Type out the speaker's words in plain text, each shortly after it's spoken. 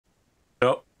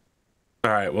Oh,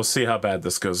 all right. We'll see how bad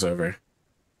this goes over.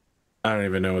 I don't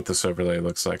even know what this overlay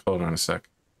looks like. Hold on a sec.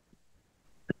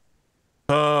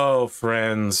 Oh,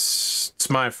 friends. It's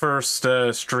my first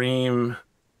stream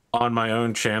on my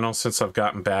own channel since I've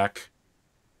gotten back.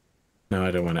 No,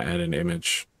 I don't want to add an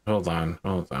image. Hold on.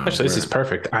 Actually, this is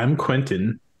perfect. I'm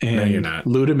Quentin, and no, you're not.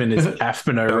 Ludemann is half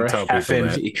MINERVA, half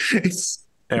Van-Vee.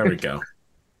 There we go.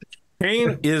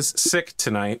 Kain is sick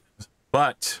tonight,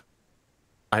 but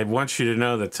I want you to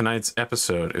know that tonight's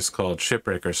episode is called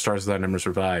Shipbreakers, Stars Without Numbers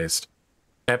Revised.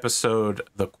 Episode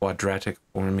The Quadratic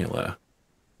Formula.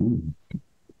 Ooh.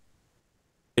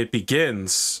 It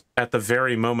begins at the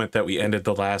very moment that we ended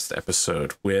the last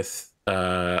episode with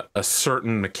a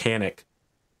certain mechanic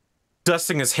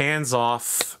dusting his hands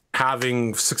off,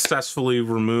 having successfully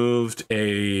removed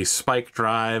a spike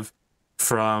drive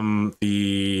from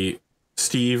the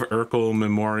Steve Urkel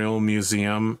Memorial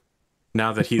Museum,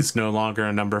 now that he's no longer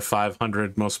a number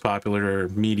 500 most popular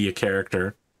media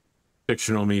character,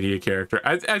 fictional media character.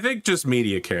 I think just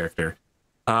media character.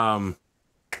 And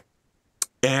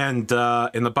in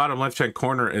the bottom left-hand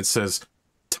corner, it says,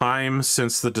 time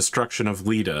since the destruction of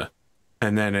Leda.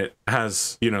 And then it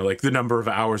has, you know, like the number of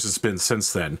hours it's been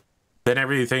since then. Then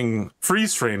everything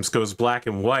freeze frames, goes black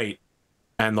and white,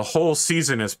 and the whole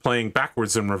season is playing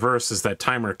backwards and reverse as that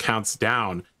timer counts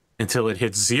down until it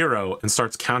hits 0 and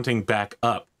starts counting back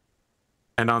up.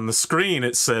 And on the screen,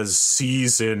 it says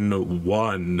Season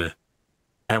 1.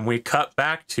 And we cut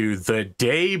back to the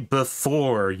day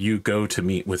before you go to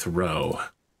meet with Ro.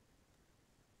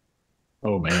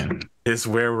 Oh, man. Is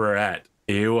where we're at.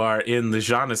 You are in the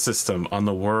genre system on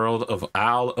the world of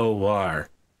Al-Owar.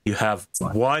 You have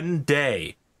 1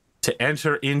 day to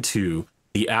enter into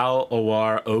the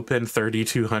Al-Owar Open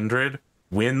 3200,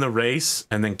 win the race,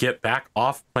 and then get back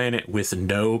off planet with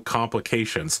no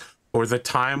complications, or the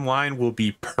timeline will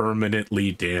be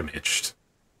permanently damaged.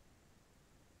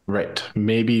 Right.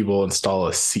 Maybe we'll install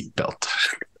a seatbelt.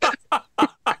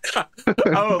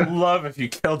 I would love if you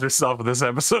killed yourself in this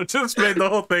episode. Just made the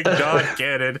whole thing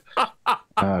non-canon.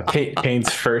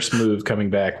 Kain's first move coming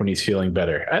back when he's feeling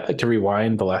better. I'd like to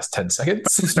rewind the last 10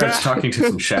 seconds. Starts talking to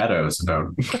some shadows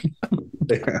about.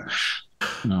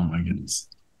 Oh my goodness.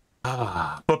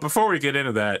 But before we get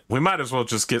into that, we might as well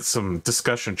just get some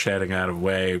discussion chatting out of the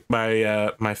way.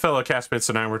 My fellow castmates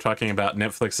and I were talking about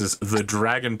Netflix's The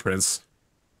Dragon Prince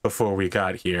before we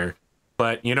got here.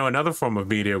 But, you know, another form of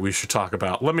media we should talk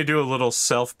about. Let me do a little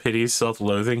self-pity,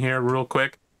 self-loathing here real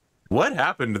quick. What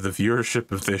happened to the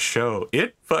viewership of this show?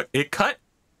 It cut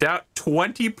down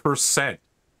 20%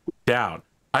 down.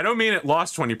 I don't mean it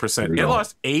lost 20%. It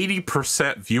lost 80%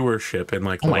 viewership in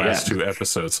like the last 2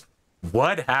 episodes.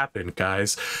 What happened,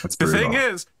 guys? The thing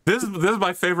is, this is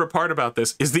my favorite part about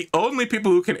this, is the only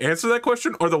people who can answer that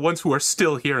question are the ones who are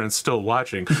still here and still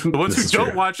watching. The ones who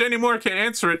don't watch anymore can't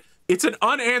answer it. It's an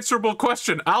unanswerable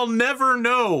question. I'll never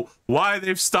know why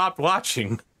they've stopped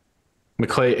watching.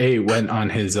 McClay A went on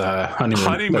his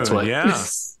honeymoon. That's what. Yeah.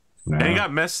 And he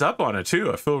got messed up on it,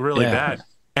 too. I feel really bad.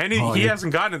 And he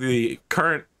hasn't gotten to the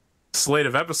current slate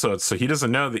of episodes, so he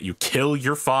doesn't know that you kill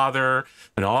your father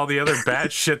and all the other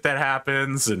bad shit that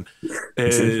happens, and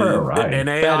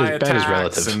AI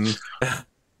attacks, and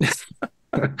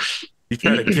you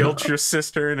try to guilt your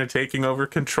sister into taking over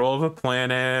control of a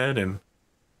planet, and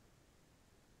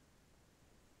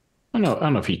I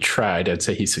don't know if he tried. I'd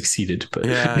say he succeeded, but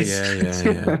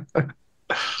yeah.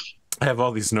 I have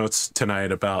all these notes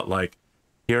tonight about like,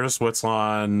 here's what's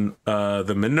on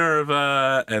the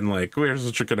MINERVA, and like, here's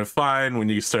what you're gonna find when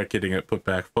you start getting it put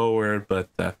back forward. But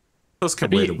those can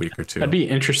wait a week or two. I'd be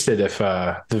interested if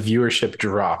the viewership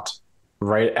dropped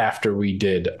right after we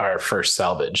did our first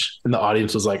salvage, and the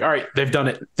audience was like, "All right, they've done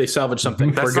it. They salvaged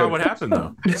something." That's not what happened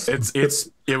though.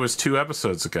 It was 2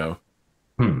 episodes ago.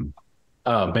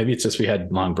 Maybe it's just we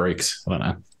had long breaks. I don't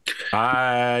know.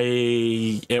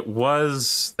 It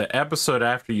was the episode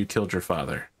after you killed your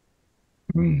father.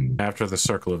 After the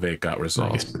Circle of 8 got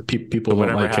resolved. People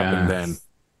don't like then.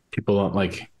 People don't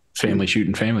like family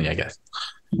shooting family, I guess.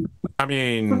 I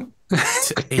mean,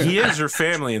 he is your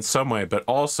family in some way, but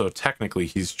also technically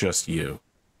he's just you.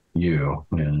 Yeah.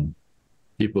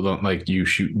 People don't like you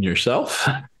shooting yourself.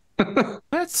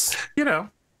 That's, you know.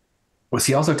 Was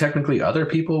he also technically other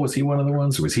people? Was he one of the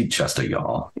ones, or was he just a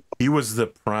y'all? He was the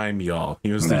prime y'all.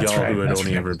 He was the y'all who had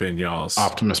only ever been y'alls.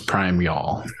 Optimus Prime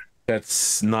y'all.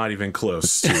 That's not even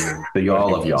close to the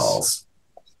y'all of y'alls.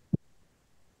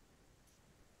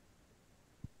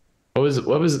 What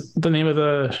was the name of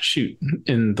the shoot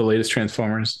in the latest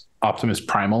Transformers? Optimus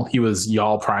Primal. He was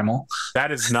y'all Primal.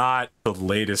 That is not the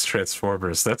latest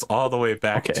Transformers. That's all the way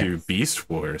back to Beast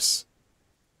Wars.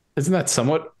 Isn't that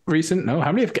somewhat recent? No,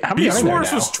 how many Beast are there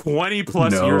Wars now? was 20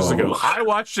 plus No. years ago. I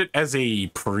watched it as a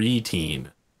preteen.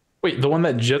 Wait, the one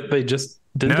that they just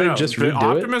didn't No, they just the redo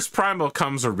Optimus Primal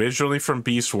comes originally from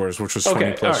Beast Wars, which was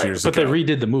 20 plus years but ago. they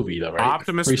redid the movie though, right?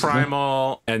 Optimus Recently?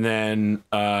 Primal, and then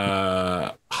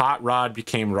Hot Rod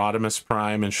became Rodimus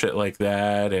Prime and shit like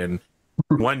that. And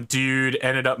one dude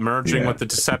ended up merging with the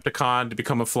Decepticon to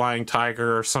become a flying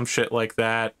tiger or some shit like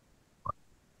that.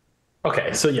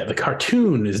 Okay, so yeah, the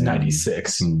cartoon is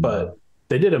 96, but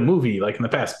they did a movie like in the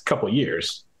past couple of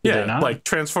years. Did they not? Like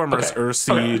Transformers Okay. Earth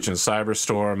Siege and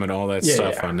Cyberstorm and all that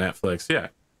stuff on Netflix. Yeah.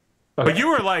 Okay. But you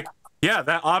were like, yeah,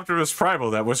 that Optimus Primal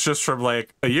that was just from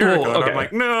like a year ago. And I'm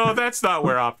like, no, that's not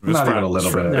where Optimus Not even Primal a little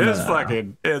is from. bit. It's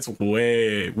fucking, it's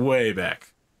way, way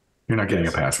back. You're not getting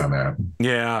a pass on that.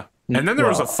 Yeah. And then there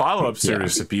was a Well, follow-up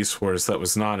series to Beast Wars that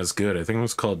was not as good. I think it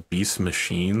was called Beast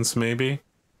Machines, maybe.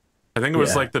 I think it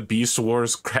was like the Beast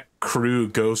Wars crew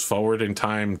goes forward in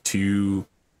time to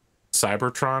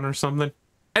Cybertron or something.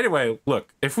 Anyway,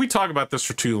 look, if we talk about this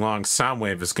for too long,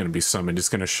 Soundwave is going to be summoned. It's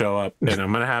going to show up, and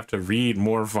I'm going to have to read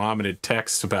more vomited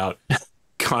text about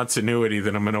continuity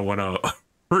than I'm going to want to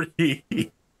read.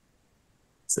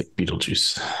 It's like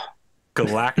Beetlejuice.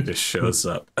 Galactus shows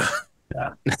up.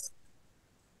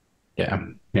 Yeah.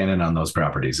 Canon on those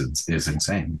properties is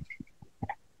insane.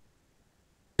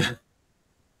 I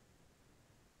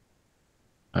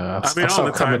I mean, all saw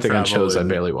the time commenting on travel shows I and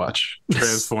barely watch.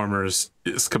 Transformers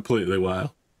is completely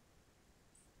wild.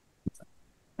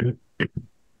 It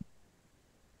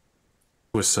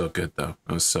was so good, though.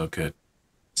 It was so good.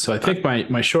 So I think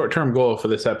my short-term goal for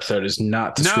this episode is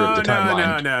not to screw up the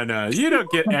timeline. No. You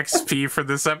don't get XP for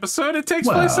this episode. It takes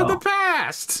place in the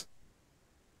past.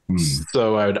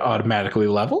 So I would automatically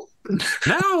level?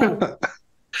 No.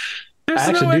 There's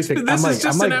I no actually do XP. think- This I'm is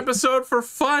just like- an episode for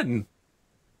fun.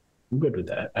 I'm good with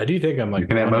that. I do think I'm like You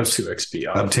can at 1 or most 2 XP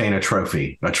off. Obtain a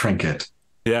trophy, a trinket.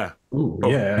 Yeah. Ooh,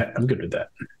 yeah, I'm good with that.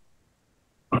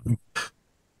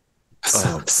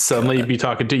 Oh, Suddenly you'd be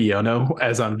talking to Yono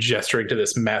as I'm gesturing to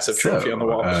this massive trophy on the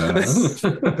wall. So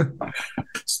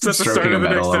at the start of the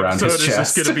next episode, it's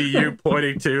just going to be you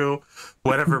pointing to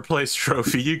whatever place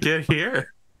trophy you get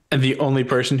here. And the only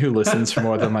person who listens for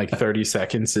more than like 30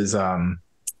 seconds is the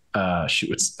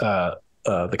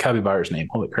capybara's name.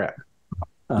 Holy crap.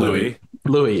 Louis.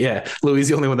 Louis, yeah. Louis is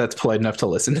the only one that's polite enough to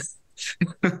listen.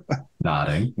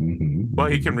 Nodding. Mm-hmm. Well,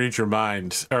 he can read your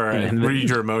mind or read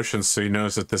your emotions, so he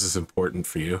knows that this is important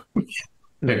for you.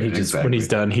 He just, when he's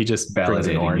done, he just brings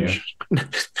an Validating orange.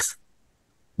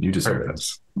 You deserve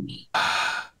this.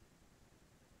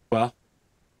 Well,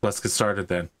 let's get started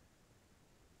then.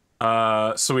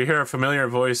 So we hear a familiar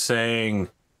voice saying,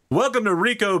 "Welcome to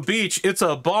Rico Beach. It's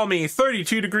a balmy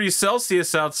 32 degrees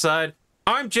Celsius outside.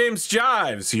 I'm James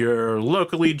Jives, your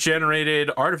locally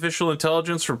generated virtual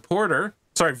intelligence reporter,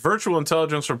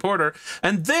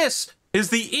 and this is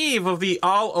the eve of the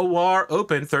Al-Awar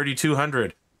Open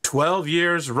 3200, 12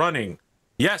 years running.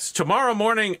 Yes, tomorrow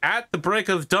morning at the break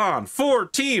of dawn, 4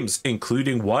 teams,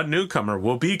 including 1 newcomer,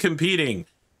 will be competing.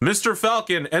 Mr.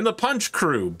 Falcon and the Punch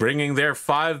Crew bringing their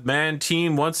 5-man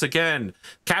team once again.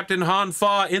 Captain Han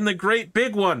Fa in the Great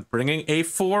Big One bringing a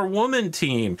 4-woman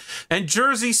team. And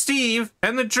Jersey Steve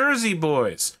and the Jersey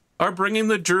Boys are bringing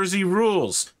the Jersey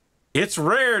Rules. It's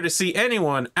rare to see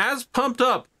anyone as pumped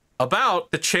up about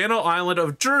the Channel Island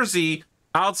of Jersey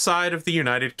outside of the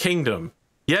United Kingdom.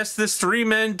 Yes, this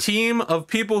 3-man team of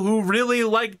people who really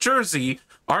like Jersey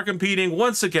are competing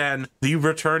once again, the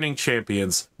returning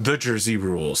champions, the Jersey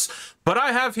Rules. But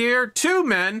I have here 2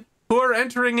 men who are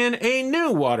entering in a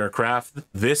new watercraft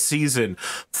this season.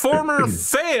 Former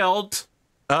failed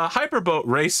hyperboat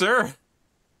racer.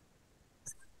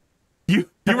 You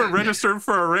were registered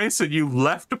for a race and you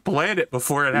left the planet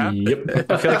before it happened.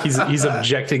 Yep. I feel like he's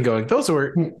objecting, going, those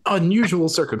were unusual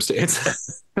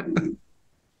circumstances.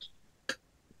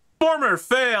 Former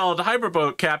failed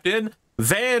hyperboat captain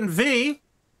Van-Vee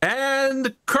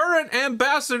and current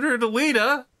ambassador to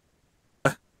Lita,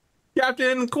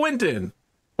 Captain Quentin.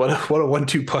 What a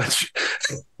 1-2 punch.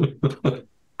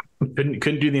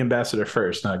 couldn't do the ambassador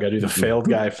first. No, I gotta do the failed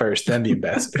guy first, then the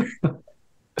ambassador.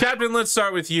 Captain, let's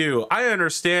start with you. I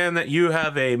understand that you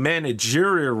have a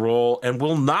managerial role and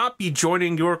will not be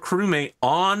joining your crewmate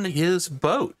on his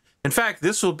boat. In fact,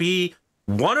 this will be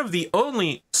one of the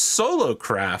only solo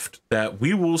craft that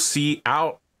we will see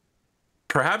out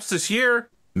perhaps this year,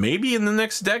 maybe in the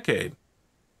next decade.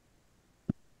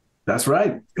 That's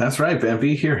right.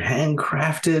 Van-Vee here,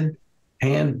 handcrafted,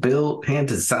 hand-built,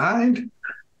 hand-designed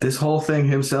this whole thing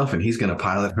himself, and he's going to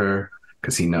pilot her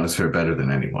because he knows her better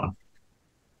than anyone.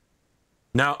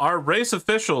 Now, our race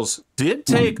officials did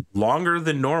take longer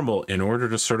than normal in order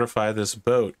to certify this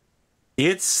boat.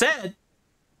 It's said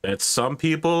that some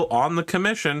people on the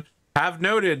commission have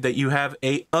noted that you have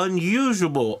an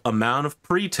unusual amount of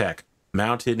pre-tech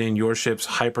mounted in your ship's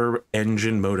hyper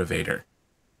engine motivator.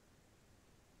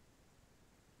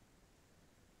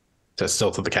 Is that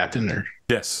still to the captain? Or?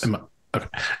 Yes. Okay.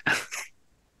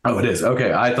 Oh, it is.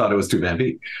 Okay. I thought it was to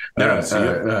Van-Vee.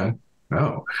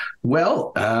 Oh,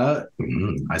 well, I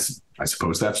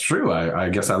suppose that's true. I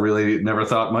guess I really never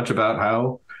thought much about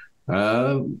how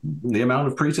the amount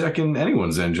of pre-tech in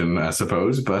anyone's engine, I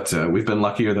suppose. But we've been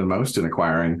luckier than most in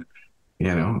acquiring,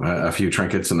 a few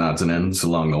trinkets and odds and ends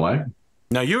along the way.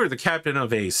 Now, you are the captain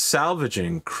of a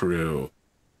salvaging crew.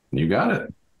 You got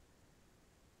it.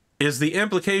 Is the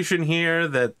implication here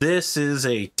that this is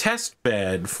a test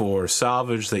bed for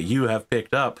salvage that you have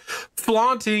picked up,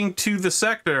 flaunting to the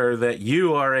sector that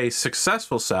you are a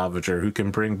successful salvager who can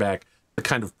bring back the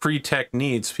kind of pre-tech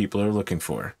needs people are looking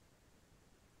for?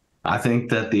 I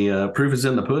think that the proof is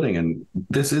in the pudding, and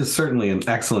this is certainly an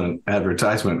excellent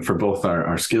advertisement for both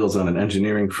our skills on an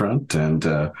engineering front and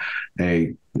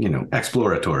a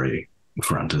exploratory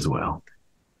front as well.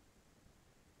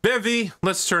 Van-Vee,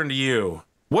 let's turn to you.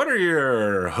 What are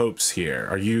your hopes here?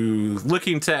 Are you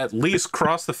looking to at least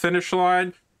cross the finish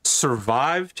line,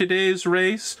 survive today's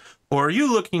race, or are you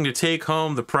looking to take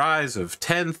home the prize of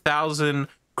 10,000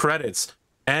 credits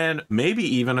and maybe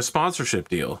even a sponsorship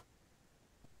deal?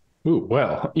 Ooh,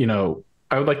 well,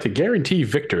 I would like to guarantee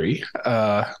victory.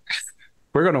 We're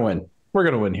going to win. We're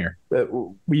going to win here.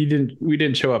 We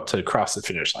didn't show up to cross the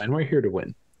finish line. We're here to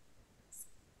win.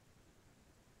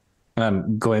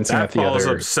 I'm glancing at the follows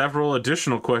other. Up several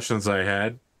additional questions I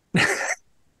had.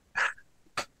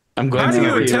 I'm glancing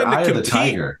at the eye of the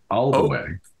tiger all the way.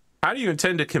 How do you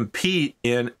intend to compete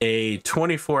in a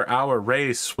 24-hour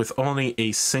race with only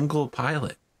a single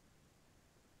pilot?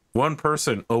 One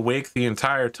person awake the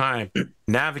entire time,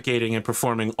 navigating and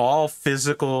performing all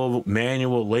physical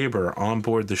manual labor on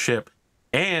board the ship,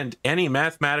 and any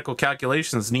mathematical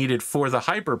calculations needed for the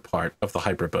hyper part of the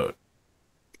hyperboat.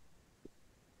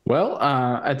 Well,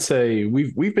 I'd say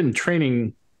we've been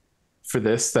training for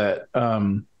this. That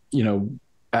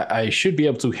I should be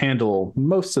able to handle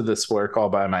most of this work all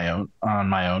by on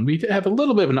my own. We have a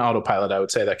little bit of an autopilot, I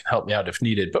would say, that can help me out if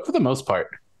needed. But for the most part,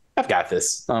 I've got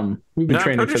this. We've been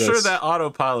training for this. I'm pretty sure that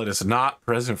autopilot is not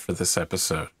present for this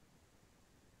episode.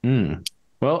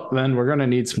 Well, then we're gonna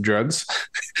need some drugs.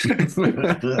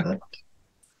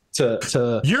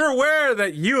 You're aware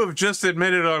that you have just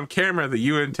admitted on camera that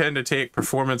you intend to take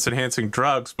performance-enhancing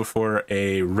drugs before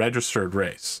a registered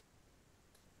race.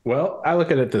 Well, I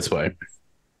look at it this way.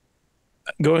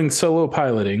 Going solo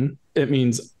piloting, it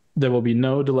means there will be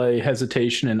no delay,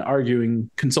 hesitation, and arguing,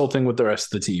 consulting with the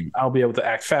rest of the team. I'll be able to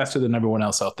act faster than everyone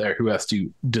else out there who has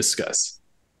to discuss.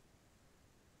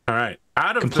 All right.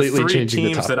 Out of the three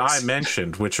teams that I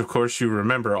mentioned, which of course you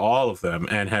remember all of them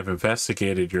and have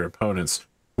investigated your opponents,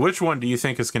 which one do you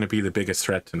think is going to be the biggest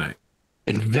threat tonight?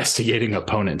 Investigating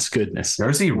opponents, goodness.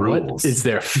 Jersey rules. What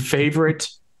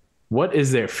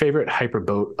is their favorite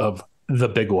hyperboat of the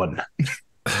big one?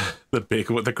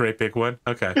 The great big one?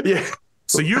 Okay. Yeah.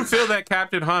 So you feel that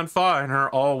Captain Han Fa and her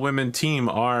all-women team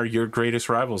are your greatest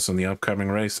rivals in the upcoming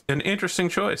race. An interesting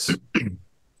choice.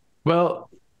 Well,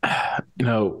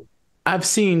 I've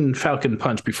seen Falcon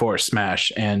punch before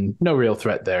smash, and no real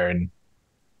threat there. And,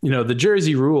 the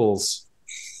Jersey rules,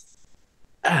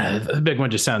 the big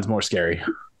one just sounds more scary.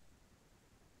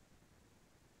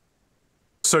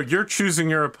 So you're choosing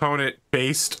your opponent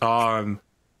based on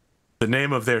the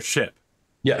name of their ship?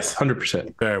 Yes,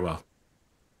 100%. Very well.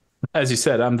 As you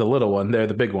said, I'm the little one. They're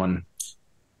the big one.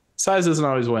 Size doesn't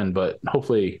always win, but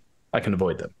hopefully I can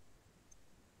avoid them.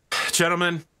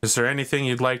 Gentlemen, is there anything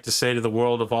you'd like to say to the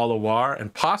world of All-A-War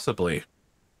and possibly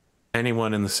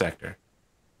anyone in the sector?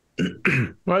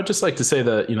 Well, I'd just like to say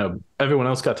that, everyone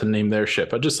else got to name their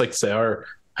ship. I'd just like to say our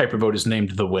hyperboat is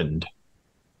named the Wind.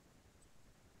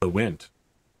 The Wind.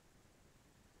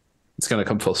 It's going to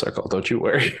come full circle. Don't you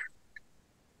worry.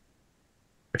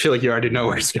 I feel like you already know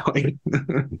where it's going.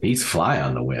 He's fly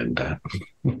on the wind.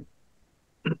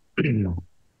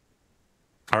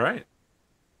 All right.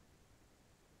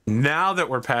 Now that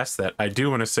we're past that, I do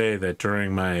want to say that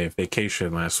during my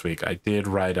vacation last week, I did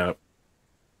write up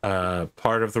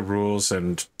part of the rules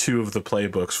and 2 of the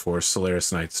playbooks for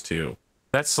Solaris Knights 2.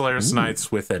 That's Solaris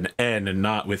Knights with an N and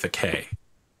not with a K.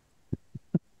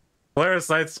 Solaris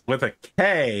Knights with a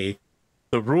K.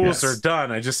 The rules are done.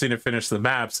 I just need to finish the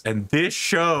maps. And this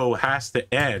show has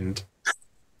to end.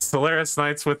 Solaris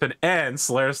Knights with an N,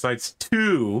 Solaris Knights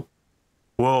 2,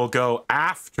 will go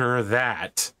after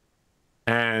that.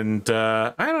 And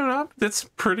I don't know. It's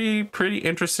pretty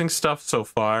interesting stuff so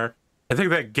far. I think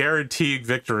that guaranteed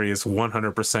victory is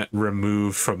 100%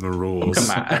 removed from the rules.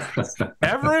 Come on.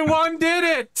 Everyone did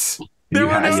it. There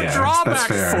were no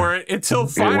drawbacks for it until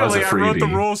finally I wrote the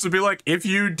rules to be like, if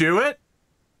you do it,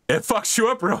 it fucks you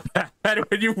up real bad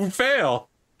when you fail.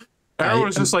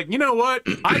 Everyone's just like, you know what?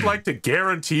 I'd like to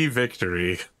guarantee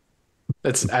victory.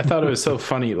 I thought it was so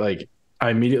funny. Like, I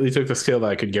immediately took the skill that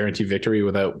I could guarantee victory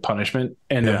without punishment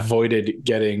and avoided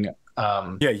getting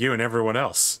you and everyone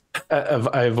else.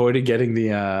 I avoided getting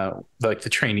the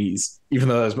trainees, even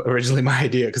though that was originally my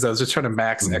idea, because I was just trying to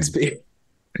max XP.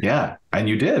 Yeah, and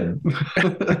you did.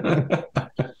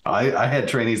 I had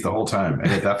trainees the whole time,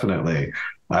 and it definitely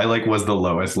I was the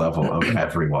lowest level of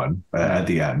everyone at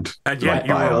the end. And yet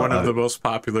you were one of the most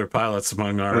popular pilots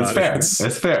among our audience.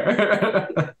 It's fair.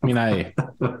 I mean,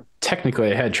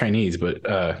 technically I had trainees, but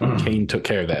Kain took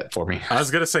care of that for me. I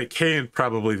was gonna say Kain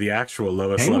probably the actual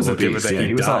lowest level, given that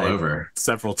he was all over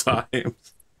several times.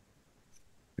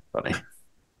 Funny.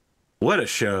 What a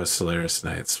show, Solaris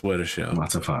Knights! What a show!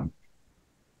 Lots of fun.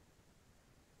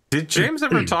 Did James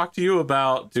ever talk to you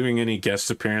about doing any guest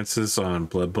appearances on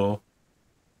Blood Bowl?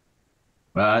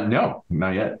 No,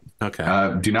 not yet. Okay.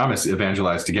 Dunamis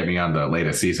evangelized to get me on the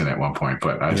latest season at one point,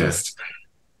 but I just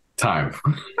time.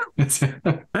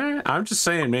 I'm just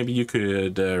saying, maybe you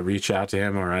could reach out to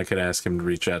him, or I could ask him to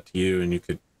reach out to you, and you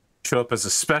could show up as a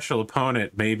special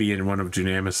opponent, maybe in one of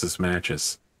Dunamis's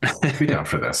matches. I'd be down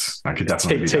for this. I could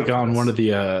definitely take on one of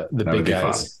the big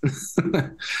guys.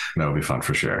 That would be fun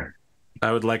for sure.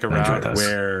 I would like a route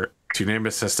where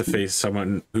Dunamis has to face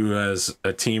someone who has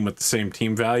a team with the same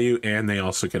team value, and they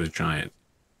also get a giant.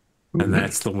 And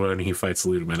that's the one he fights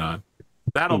Ludemann on.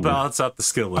 That'll balance out the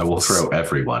skill levels. I will throw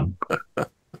everyone.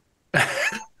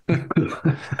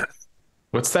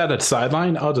 What's that, a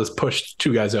sideline? I'll just push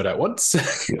two guys out at once.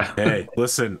 Hey,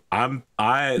 listen, I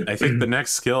think the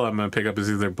next skill I'm gonna pick up is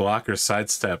either block or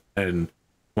sidestep, and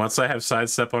once I have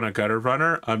sidestep on a gutter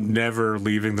runner, I'm never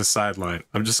leaving the sideline.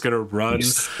 I'm just gonna run.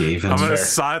 I'm gonna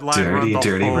sideline run the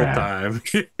whole time.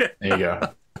 There you go.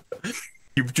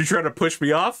 You try to push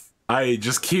me off? I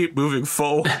just keep moving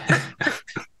forward.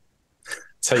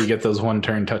 That's how you get those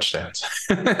one-turn touchdowns.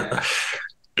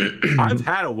 I've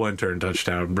had a one-turn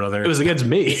touchdown, brother. It was against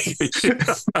me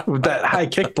with that high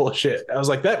kick bullshit. I was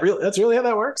like, that's really how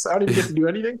that works? I don't even get to do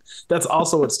anything. That's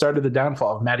also what started the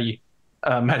downfall of Matty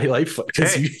Lightfoot.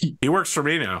 Hey, he works for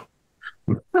me now.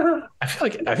 I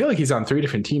feel like he's on 3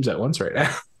 different teams at once right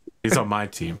now. He's on my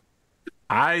team.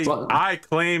 I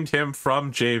claimed him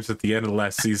from James at the end of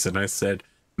last season. I said,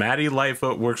 Matty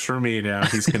Lightfoot works for me now.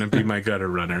 He's going to be my gutter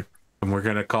runner. And we're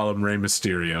going to call him Rey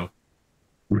Mysterio.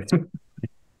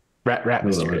 Rat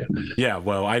Mysterio. Yeah,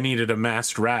 well, I needed a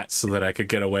masked rat so that I could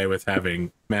get away with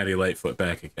having Matty Lightfoot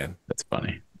back again. That's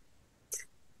funny. As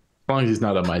long as he's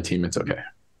not on my team, it's okay.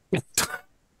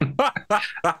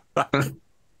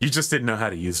 You just didn't know how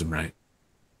to use him right.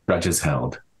 Grudges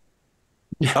held.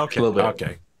 Okay,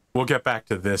 okay. We'll get back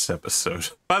to this episode.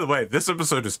 By the way, this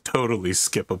episode is totally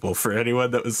skippable for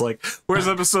anyone that was like, where's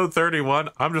episode 31?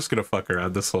 I'm just going to fuck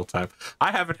around this whole time.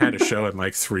 I haven't had a show in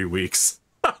like 3 weeks.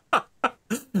 I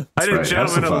did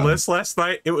Gentlemen of the List last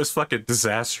night. It was fucking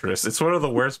disastrous. It's one of the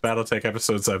worst Battletech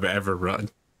episodes I've ever run.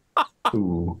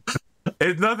 Ooh.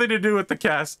 It's nothing to do with the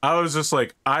cast. I was just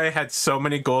like, I had so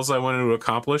many goals I wanted to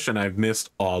accomplish, and I've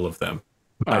missed all of them.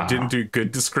 I didn't do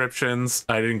good descriptions.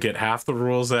 I didn't get half the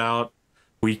rules out.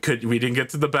 We didn't get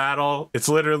to the battle. It's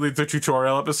literally the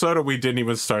tutorial episode, and we didn't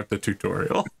even start the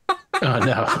tutorial.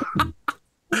 Oh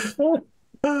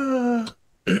no.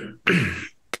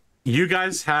 You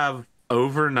guys have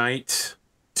overnight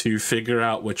to figure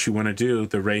out what you want to do.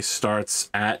 The race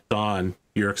starts at dawn.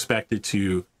 You're expected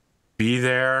to be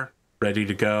there, ready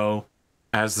to go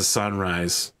as the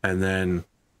sunrise, and then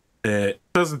it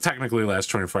doesn't technically last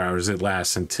 24 hours. It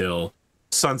lasts until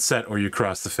sunset or you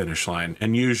cross the finish line,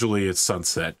 and usually it's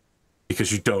sunset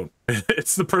because you don't.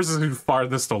 It's the person who's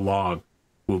farthest along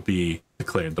will be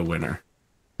declared the winner.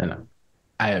 I know.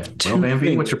 I have two. Well,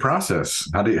 Van-Vee, what's your process?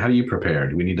 How do you prepare?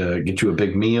 Do we need to get you a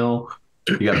big meal?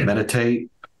 You got to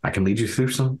meditate. I can lead you through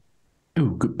some.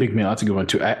 Ooh, good, big meal. That's a good one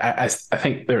too. I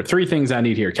think there are 3 things I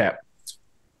need here, Cap.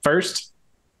 First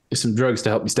is some drugs to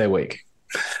help me stay awake.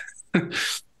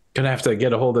 Gonna have to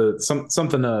get a hold of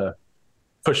something to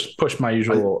push my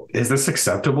usual. Is this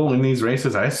acceptable in these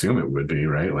races? I assume it would be,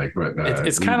 right? Like, but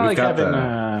it's kind of like having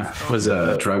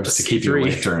drugs to keep you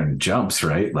awake during jumps,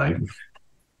 right? Like,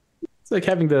 it's like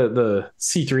having the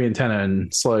C3 antenna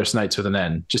and Solaris Knights with an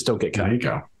N. Just don't get caught. There you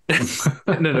go.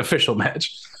 In an official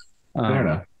match. Fair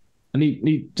enough. I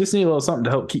need a little something to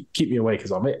help keep me awake.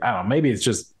 Because I don't know, maybe it's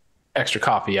just extra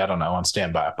coffee. I don't know on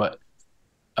standby, but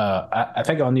I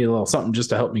think I'll need a little something just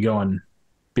to help me going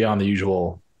beyond the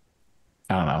usual.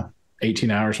 I don't know,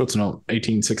 18 hours. What's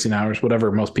 18, 16 hours,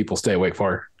 whatever most people stay awake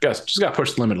for. Just got to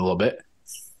push the limit a little bit.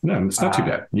 No, it's not too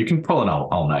bad. You can pull an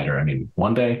all-nighter. I mean,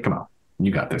 one day, come on.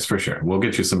 You got this for sure. We'll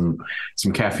get you some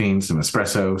caffeine, some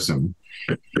espresso, some,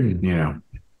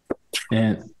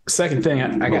 And second thing,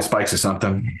 I got spikes or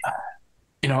something.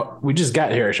 We just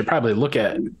got here. I should probably look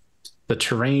at the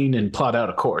terrain and plot out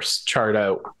a course, chart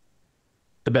out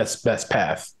the best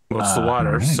path. Well, it's the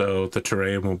water, right. So the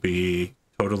terrain will be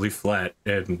totally flat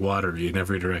and watery in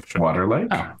every direction. Water lake?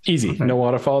 Oh, easy. Okay. No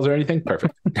waterfalls or anything?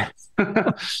 Perfect.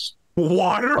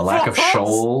 Waterfalls? A lack of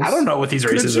shoals? I don't know what these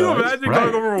races are. Could you imagine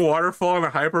going over a waterfall in a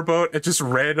hyperboat and just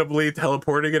randomly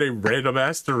teleporting in a random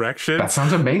ass direction? That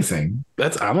sounds amazing. I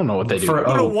don't know what they do. For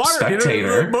a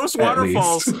spectator, most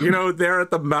waterfalls, they're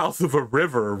at the mouth of a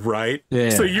river, right? Yeah.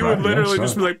 So you would literally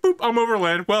just be like, boop, I'm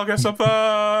overland. Well, guess I'm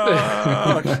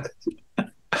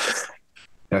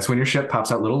That's when your ship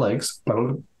pops out little legs,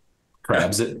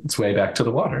 grabs its way back to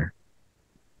the water.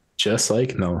 Just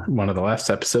like one of the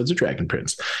last episodes of Dragon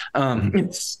Prince. I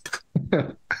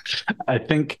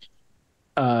think,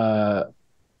 I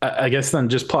guess then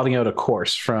just plotting out a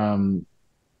course from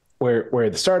where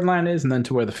the starting line is and then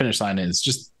to where the finish line is.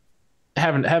 Just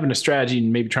having a strategy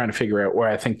and maybe trying to figure out where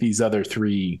I think these other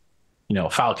three,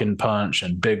 Falcon Punch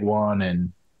and Big One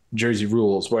and Jersey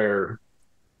Rules, where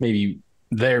maybe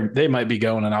they might be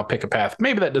going and I'll pick a path.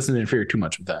 Maybe that doesn't interfere too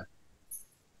much with that.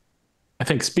 I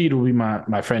think speed will be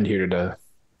my friend here to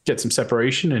get some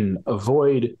separation and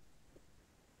avoid,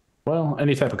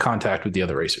 any type of contact with the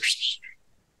other racers.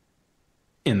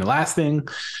 And the last thing,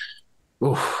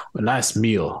 a nice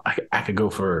meal. I could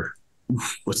go for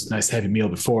what's a nice heavy meal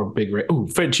before big race.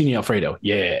 Fettuccine Alfredo.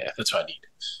 Yeah, that's what I need.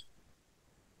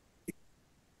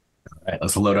 All right,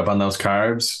 let's load up on those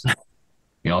carbs.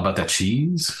 You all about that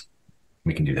cheese?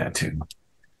 We can do that too.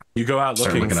 You go out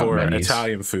looking for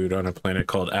Italian food on a planet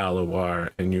called Al-Awar,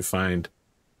 and you find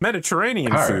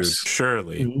Mediterranean food,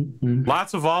 surely. Mm-hmm.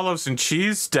 Lots of olives and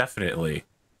cheese, definitely.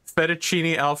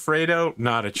 Fettuccine Alfredo,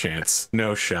 not a chance.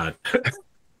 No shot.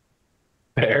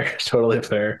 Fair, totally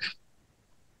fair.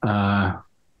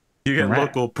 You get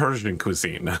local Persian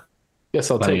cuisine.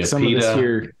 Guess I'll take some of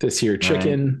this here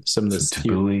chicken, right. Some of this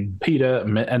here pita,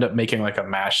 end up making like a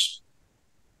mash,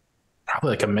 probably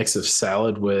like a mix of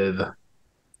salad with...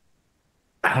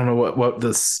 I don't know what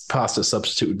this pasta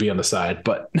substitute would be on the side,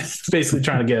 but basically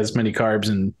trying to get as many carbs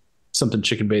and something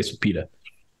chicken based with pita.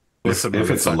 If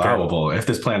it's allowable, if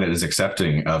this planet is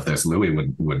accepting of this, Louis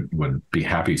would be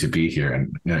happy to be here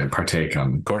and partake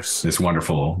on, of course, this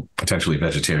wonderful, potentially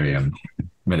vegetarian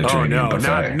Mediterranean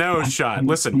buffet. No shot.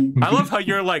 Listen, I love how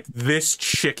you're like this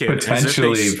chicken.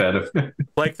 Potentially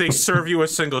like they serve you a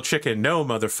single chicken. No,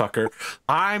 motherfucker.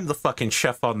 I'm the fucking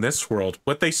chef on this world.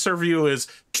 What they serve you is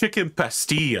chicken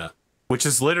pastilla, which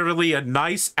is literally a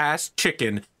nice ass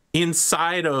chicken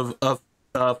inside of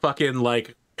a fucking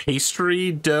like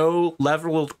pastry dough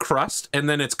leveled crust, and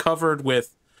then it's covered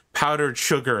with powdered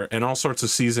sugar and all sorts of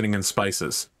seasoning and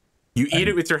spices. You eat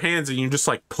it with your hands and you just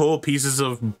like pull pieces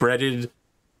of breaded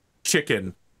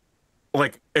chicken.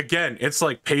 Like, again, it's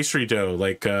like pastry dough,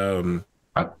 like baklava.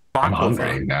 I'm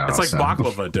hungry now. It's like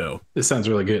baklava dough. This sounds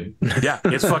really good. Yeah,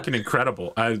 it's fucking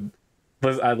incredible. I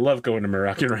love going to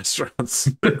Moroccan restaurants.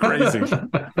 They're crazy.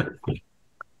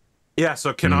 Yeah,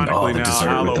 so canonically now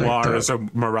Al-Awar is a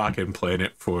Moroccan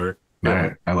planet for...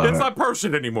 Right, I love it. It's not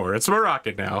Persian anymore. It's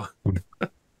Moroccan now.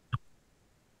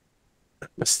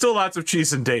 Still lots of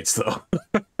cheese and dates, though.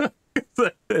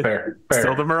 Fair.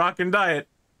 Still the Moroccan diet.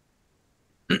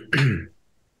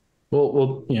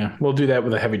 We'll do that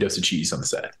with a heavy dose of cheese on the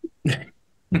side.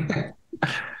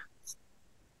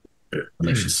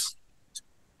 Delicious.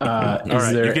 All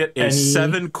right, you get a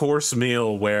 7-course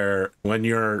meal where when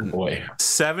you're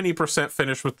 70%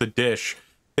 finished with the dish,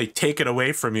 they take it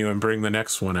away from you and bring the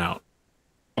next one out.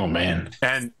 Oh man.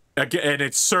 And again,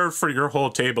 it's served for your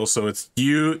whole table, so it's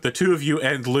you, the two of you,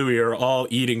 and Louis are all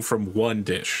eating from one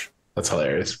dish. That's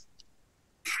hilarious.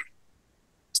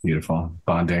 It's beautiful.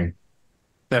 Bonding.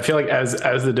 I feel like as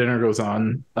the dinner goes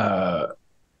on,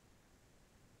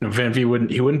 Van-Vee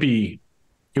wouldn't be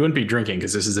drinking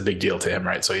because this is a big deal to him,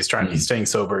 right? So he's staying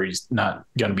sober. He's not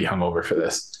going to be hungover for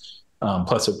this.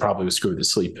 Plus, it probably would screw with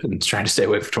his sleep and trying to stay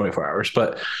awake for 24 hours.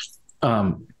 But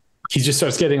he just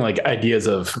starts getting like ideas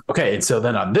of, okay, and so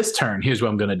then on this turn, here's what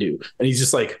I'm going to do. And he's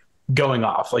just like going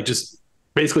off, like just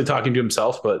basically talking to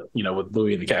himself, but with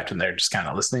Louis and the captain there just kind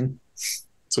of listening.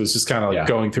 So it's just kind of like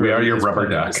going through. We are your his rubber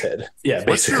brain in duck. his head. Yeah.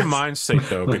 What's your Basically. mind state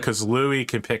though? Because Louis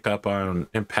can pick up on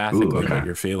empathically what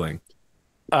you're feeling.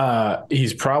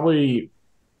 He's probably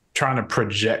trying to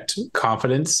project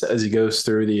confidence as he goes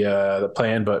through the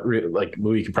plan, but like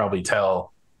Louis can probably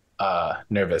tell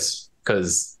nervous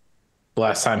because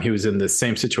last time he was in the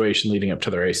same situation leading up to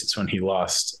the races when he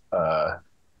lost.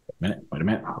 Wait a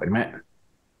minute.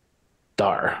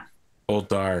 Dar. Old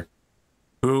Dar.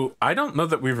 Who, I don't know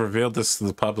that we've revealed this to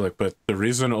the public, but the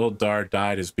reason Old Dar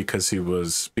died is because he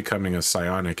was becoming a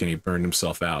psionic and he burned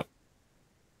himself out.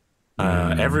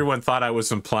 Everyone thought I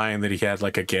was implying that he had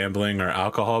like a gambling or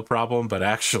alcohol problem, but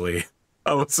actually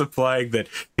I was implying that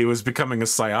he was becoming a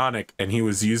psionic and he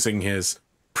was using his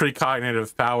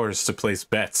precognitive powers to place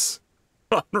bets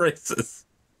on races.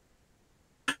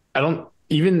 I don't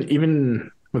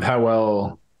even with how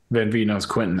well Van-Vee knows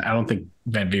Quentin, I don't think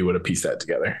Van-Vee would have pieced that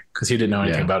together because he didn't know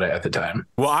anything about it at the time.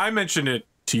 Well, I mentioned it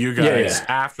to you guys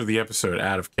after the episode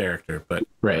out of character, but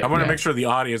I want to make sure the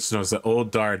audience knows that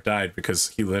Old Dar died because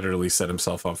he literally set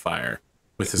himself on fire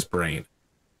with his brain.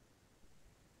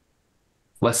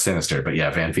 Less sinister, but yeah,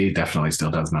 Van-Vee definitely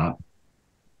still does not.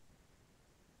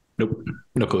 Nope.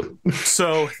 No clue.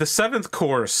 So the 7th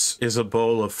course is a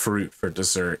bowl of fruit for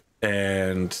dessert,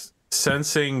 and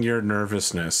sensing your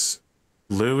nervousness,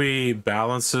 Louis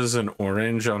balances an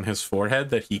orange on his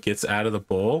forehead that he gets out of the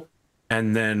bowl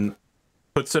and then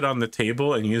puts it on the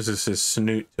table and uses his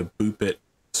snoot to boop it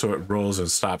so it rolls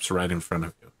and stops right in front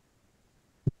of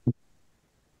you.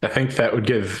 I think that would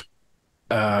give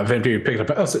Van-Vee pick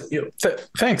it up. Oh, so,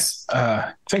 thanks.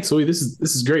 Thanks, Louis. This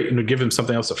is great. And would give him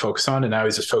something else to focus on. And now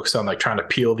he's just focused on like trying to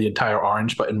peel the entire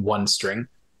orange, but in one string.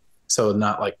 So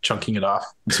not like chunking it off.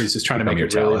 So he's just trying to make a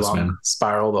really long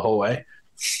spiral the whole way.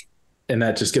 And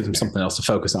that just gives him something else to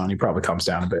focus on. He probably calms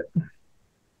down a bit.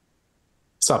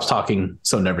 Stops talking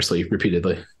so nervously,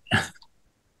 repeatedly.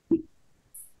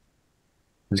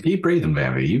 Just keep breathing,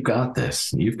 Van-Vee. You've got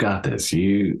this. You've got this.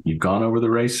 You've gone over the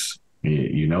race.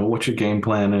 You know what your game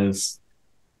plan is.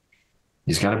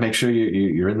 You just got to make sure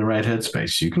you're in the right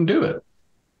headspace. You can do it.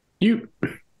 Do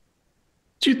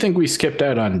you think we skipped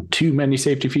out on too many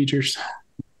safety features?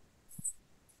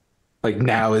 Like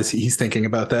now, as he's thinking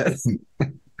about that.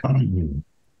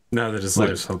 Now that his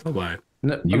life's on the line.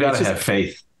 No, you got to have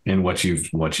faith in what you've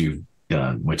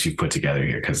done, what you've put together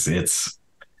here, because it's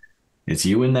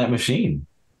you in that machine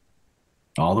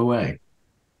all the way.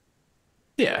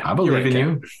 Yeah, I believe in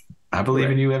you. I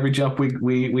believe in you every jump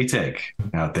we take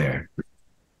out there.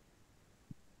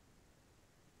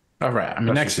 All right. I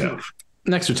mean, next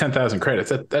to 10,000 credits,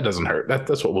 that doesn't hurt.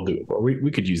 That's what we'll do it for.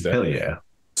 We could use that. Hell yeah.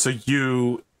 So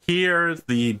you hear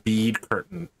the bead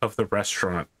curtain of the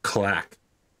restaurant clack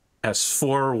as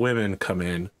 4 women come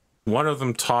in. One of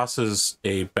them tosses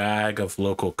a bag of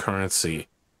local currency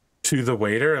to the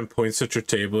waiter and points at your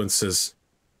table and says,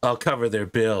 "I'll cover their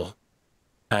bill."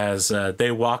 As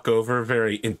they walk over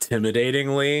very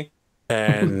intimidatingly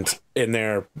and in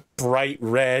their bright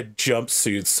red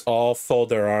jumpsuits all fold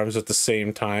their arms at the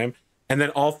same time. And then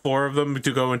all 4 of them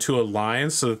do go into a line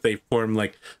so that they form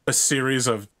like a series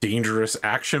of dangerous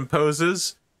action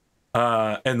poses.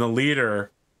 And the leader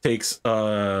takes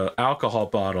a alcohol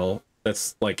bottle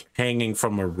that's like hanging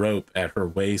from a rope at her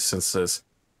waist and says,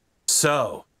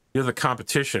 "So, you're the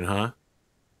competition, huh?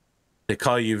 They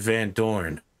call you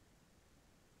Vandorn."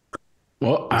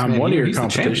 Well, I'm one of your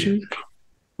competition.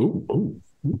 Ooh.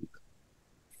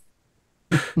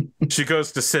 She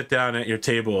goes to sit down at your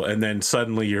table, and then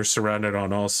suddenly you're surrounded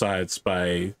on all sides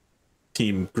by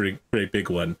Team Great Big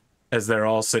One as they're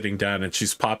all sitting down, and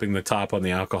she's popping the top on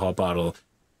the alcohol bottle,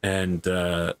 and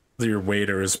your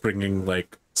waiter is bringing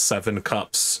like 7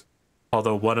 cups,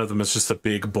 although one of them is just a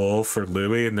big bowl for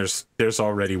Louis, and there's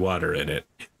already water in it.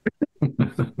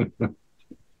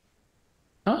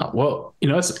 Oh, well,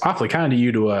 it's awfully kind of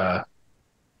you to,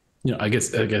 I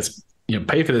guess,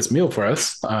 pay for this meal for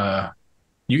us.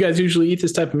 You guys usually eat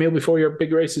this type of meal before your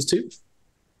big races too?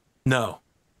 No,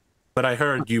 but I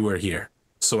heard you were here,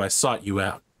 so I sought you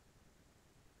out.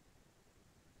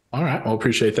 All right. Well,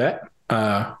 appreciate that.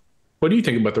 What do you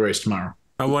think about the race tomorrow?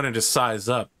 I wanted to size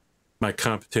up my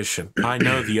competition. I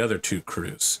know the other 2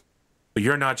 crews, but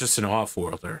you're not just an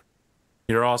off-worlder.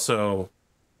 You're also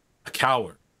a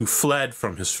coward who fled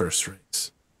from his first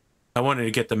race. I wanted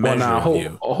to get the measure of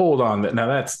you. Hold on. Now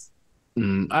that's...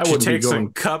 She takes a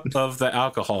cup of the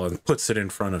alcohol and puts it in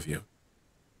front of you.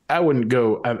 I wouldn't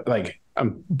go...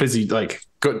 I'm busy,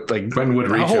 Quentin would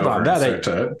reach hold over on. That ain't,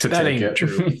 to that take ain't it.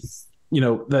 true.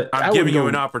 I'm giving you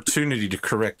an opportunity to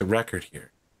correct the record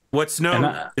here. What's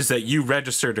known is that you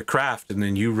registered a craft and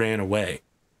then you ran away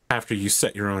after you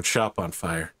set your own shop on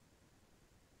fire.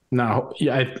 No,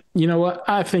 yeah, you know what?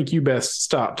 I think you best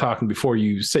stop talking before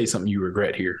you say something you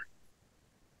regret here.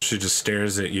 She just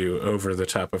stares at you over the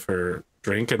top of her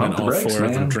drink, and then all brakes, four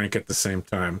of them man. drink at the same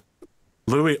time.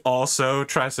 Louis also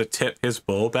tries to tip his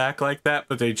bowl back like that,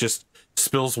 but they just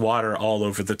spills water all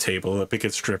over the table. It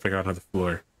gets dripping onto the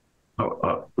floor.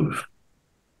 Oof.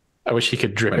 I wish he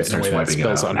could drip When it in a starts way that wiping it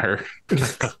spills out. on her.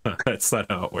 That's not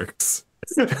how it works.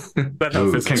 That's how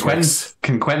Ooh, physics works.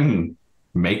 Can Quentin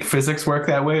make physics work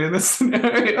that way in this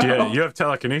scenario? Yeah, you have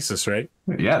telekinesis, right?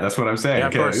 Yeah, that's what I'm saying. Yeah,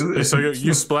 of course. So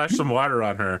you splash some water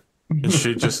on her, and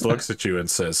she just looks at you and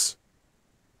says,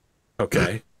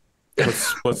 "Okay,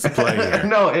 what's the play here?"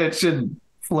 No, it should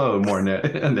flow more.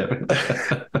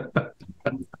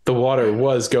 The water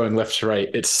was going left to right.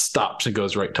 It stops and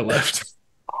goes right to left.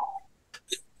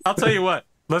 I'll tell you what.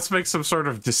 Let's make some sort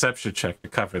of deception check to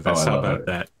cover this. I How love about it.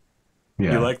 that?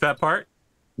 Yeah, You like that part?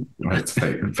 it's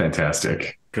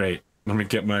fantastic. Great. Let me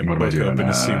get my What am I book doing? open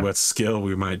to see what skill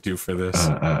we might do for this.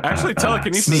 Actually, Sneak.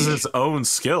 telekinesis is its own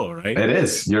skill, right? It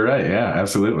is. You're right. Yeah,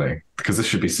 absolutely. Because this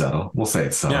should be subtle. We'll say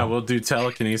it's subtle. Yeah, we'll do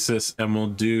telekinesis and we'll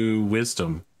do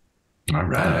wisdom. All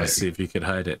right. See if you could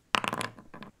hide it.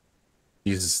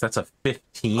 Jesus, that's a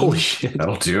 15. Holy shit.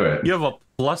 That'll do it. You have a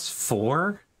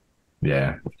 +4?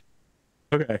 Yeah.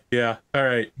 Okay, yeah. All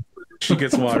right. She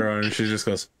gets water on her and she just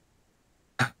goes,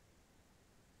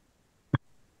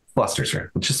 Flusters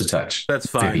her. Just a touch. that's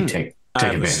fine. Maybe take I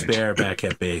have a advantage. spare back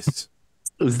at base.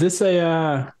 Is this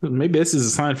maybe this is a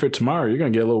sign for tomorrow? You're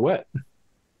going to get a little wet.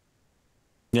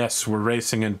 Yes, we're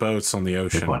racing in boats on the Good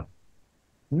ocean. one.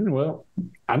 Well,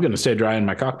 I'm going to stay dry in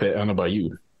my cockpit. I don't know about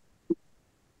you.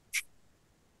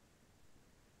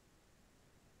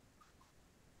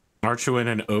 Aren't you in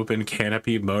an open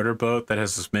canopy motorboat that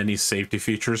has as many safety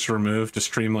features removed to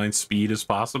streamline speed as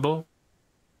possible?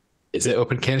 Is it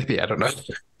open canopy? I don't know.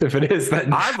 If it is,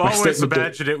 then I've my always statement-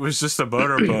 imagined it was just a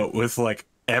motorboat with like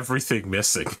everything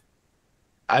missing.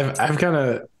 I've kind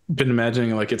of been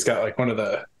imagining like it's got like one of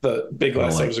the big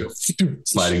glass like, doors.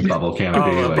 Sliding bubble canopy.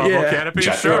 Oh, a like, bubble yeah. canopy?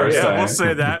 Jet Sure, car yeah, style. we'll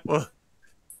say that.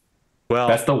 Well,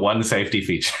 That's the one safety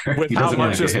feature. with He how doesn't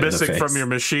wanna much get is hit in the missing from face. your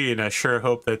machine, I sure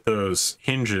hope that those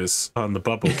hinges on the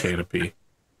bubble canopy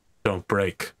don't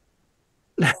break.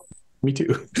 Me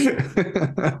too.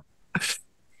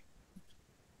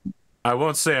 I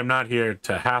won't say I'm not here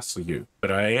to hassle you, but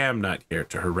I am not here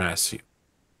to harass you.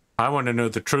 I want to know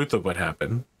the truth of what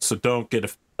happened, so don't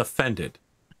get offended.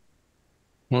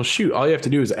 Well, shoot, all you have to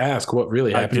do is ask what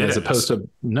really I happened did as opposed to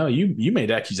no, you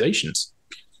made accusations.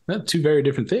 That's two very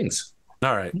different things.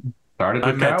 All right, Started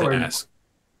I with meant coward. to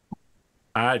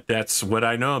ask. That's what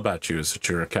I know about you, is that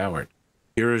you're a coward.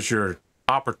 Here is your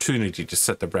opportunity to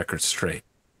set the record straight.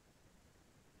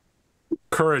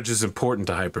 Courage is important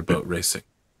to hyperboat racing.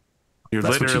 You're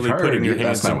That's what literally you've heard. putting your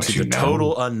That's hands not what into you the know.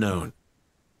 total unknown.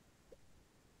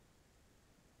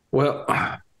 Well,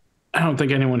 I don't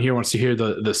think anyone here wants to hear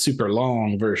the super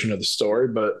long version of the story,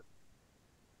 but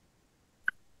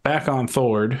back on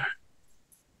Thord,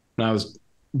 when I was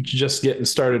just getting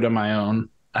started on my own,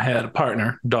 I had a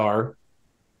partner, Dar,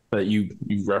 that you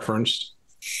referenced.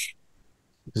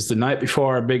 It was the night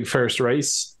before our big first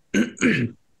race.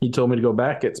 He told me to go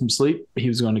back, get some sleep. He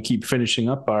was going to keep finishing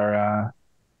up our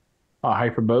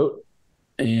hyperboat.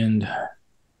 And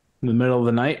in the middle of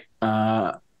the night,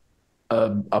 a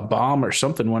bomb or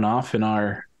something went off in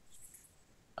our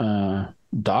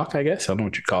dock, I guess. I don't know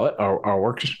what you call it.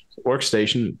 Our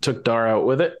workstation. Took Dar out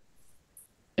with it.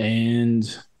 And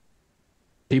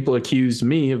people accused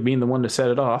me of being the one to set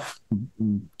it off.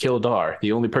 Kill Dar.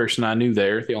 The only person I knew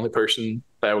there. The only person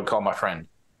that I would call my friend.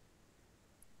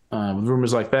 With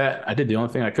rumors like that, I did the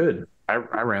only thing I could. I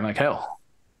ran like hell.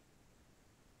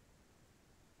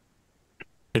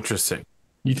 Interesting.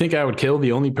 You think I would kill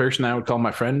the only person I would call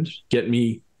my friend? Get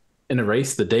me in a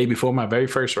race the day before my very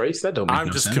first race? That don't make I'm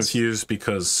no just sense. confused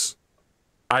because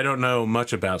I don't know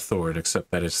much about Thord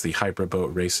except that it's the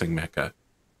hyperboat racing mecca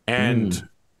and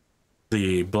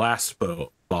the blast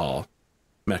ball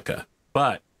mecca.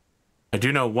 But I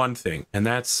do know one thing, and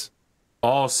that's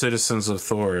all citizens of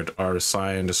Thord are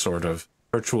assigned a sort of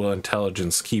virtual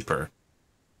intelligence keeper.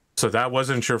 So that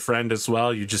wasn't your friend as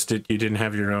well? You didn't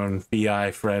have your own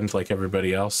VI friend like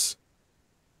everybody else?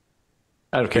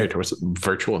 Out of character, what's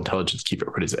virtual intelligence keeper?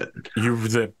 What is it? You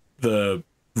the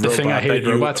The thing I robot hate that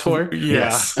you- robots for? Yeah.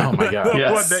 Yes. Oh my god. The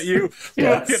Yes. one that you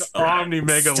Yes. fucking omni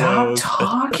mega Stop load.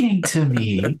 talking to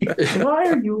me. Why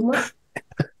are you?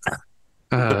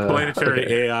 The planetary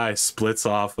AI splits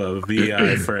off a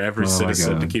VI for every Oh my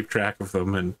citizen to God. keep track of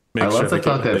them and make I sure love the they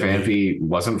thought get that what they need. Van-Vee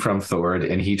wasn't from Thord,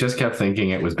 and he just kept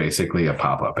thinking it was basically a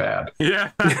pop-up ad.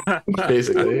 Yeah.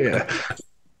 Basically, yeah.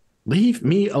 Leave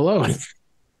me alone.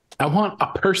 I want a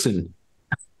person.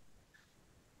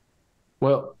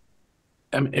 Well,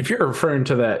 I mean, if you're referring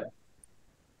to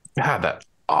that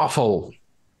awful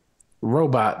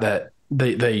robot that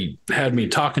they had me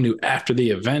talking to after the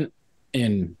event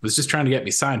and was just trying to get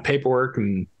me signed paperwork,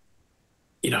 and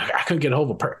I couldn't get a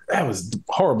hold of her. That was a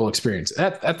horrible experience.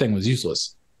 That thing was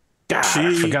useless. God,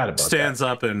 I forgot about stands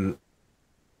up and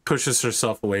pushes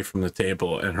herself away from the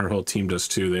table, and her whole team does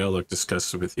too. They all look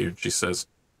disgusted with you. She says,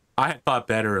 I had thought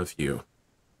better of you.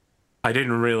 I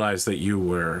didn't realize that you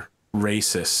were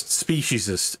racist,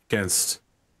 speciesist against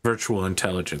virtual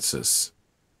intelligences.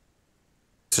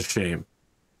 It's a shame.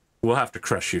 We'll have to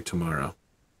crush you tomorrow.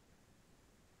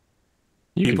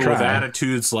 People with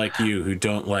attitudes like you who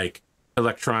don't like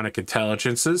electronic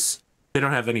intelligences, they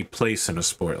don't have any place in a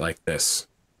sport like this.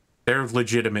 They're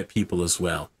legitimate people as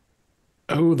well.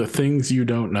 Oh, the things you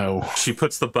don't know. She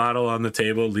puts the bottle on the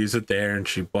table, leaves it there, and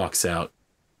she walks out.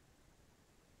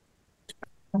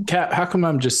 Kat, how come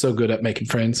I'm just so good at making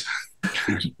friends?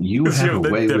 You have a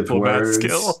way with words.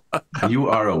 Skill. You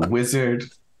are a wizard.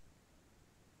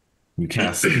 You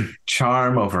cast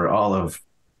charm over all of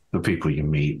the people you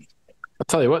meet. I'll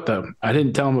tell you what, though. I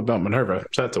didn't tell him about MINERVA,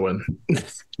 so that's a win.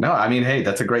 No, I mean, hey,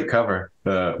 that's a great cover.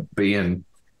 Being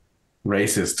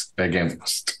racist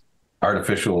against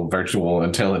artificial virtual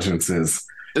intelligences.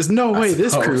 There's no way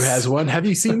this crew has one. Have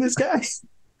you seen this guy?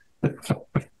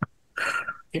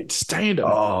 Can't stand him.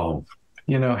 Oh,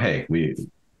 hey, it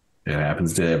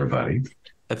happens to everybody.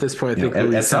 At this point, I think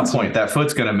at some point that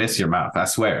foot's gonna miss your mouth. I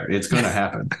swear, it's gonna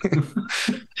happen.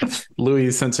 Louis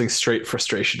is sensing straight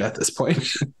frustration at this point,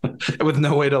 with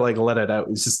no way to let it out.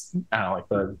 He's just, I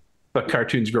don't know, the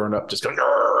cartoons growing up, just going.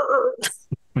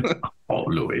 Oh,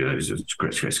 Louis, it's just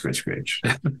scratch.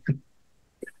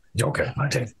 Okay,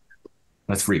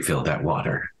 let's refill that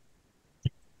water.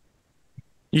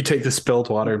 You take the spilled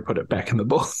water and put it back in the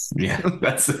bowl. Yeah,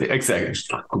 that's exactly.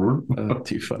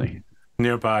 Too funny.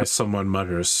 Nearby, someone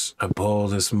mutters, "A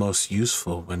bowl is most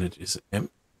useful when it is empty."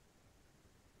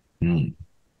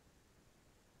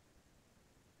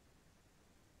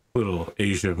 Little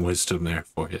Asian wisdom there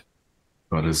for you.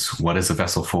 What is a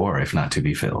vessel for if not to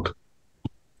be filled?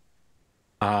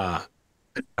 I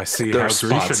see how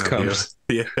Grecian comes.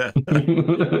 Yeah.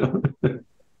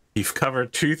 You've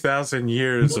covered 2,000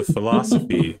 years of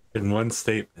philosophy in one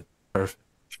statement. Perfect.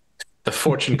 The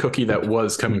fortune cookie that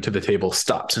was coming to the table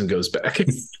stops and goes back.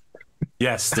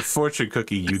 Yes, the fortune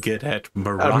cookie you get at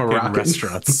Moroccan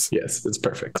restaurants. Yes, it's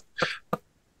perfect.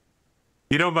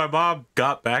 My mom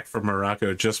got back from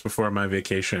Morocco just before my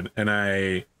vacation, and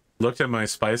I looked at my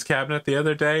spice cabinet the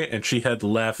other day, and she had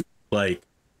left like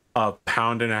 1.5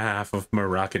 pounds of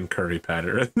Moroccan curry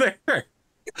powder in there.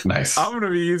 Nice. I'm going to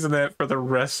be using that for the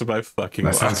rest of my fucking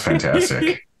life. That sounds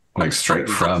fantastic. Like straight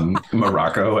from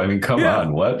Morocco. I mean, come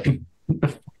on, what?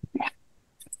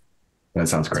 That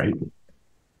sounds great.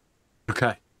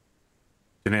 Okay.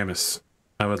 KainDamael,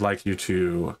 I would like you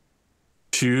to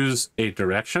choose a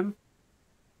direction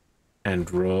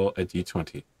and roll a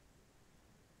d20.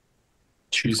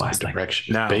 Choose a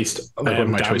direction. Now, based on what are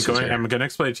my choices here? I'm going to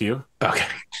explain to you. Okay.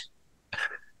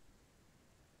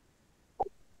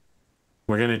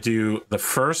 We're going to do the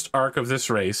first arc of this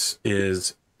race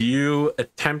is you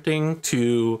attempting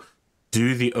to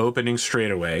do the opening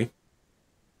straightaway.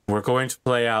 We're going to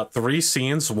play out 3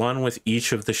 scenes, one with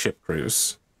each of the ship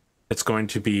crews. It's going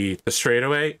to be the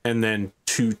straightaway and then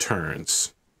 2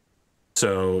 turns.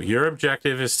 So your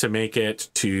objective is to make it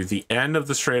to the end of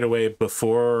the straightaway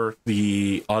before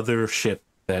the other ship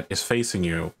that is facing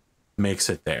you makes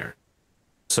it there.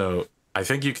 So I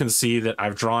think you can see that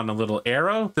I've drawn a little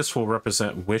arrow. This will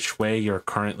represent which way you're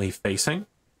currently facing.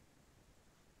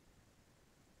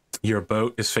 Your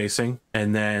boat is facing,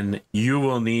 and then you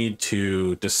will need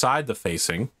to decide the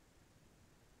facing.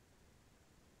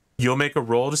 You'll make a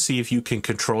roll to see if you can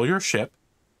control your ship.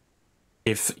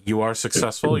 If you are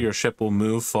successful, your ship will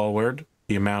move forward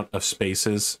the amount of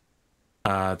spaces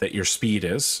that your speed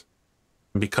is.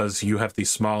 Because you have the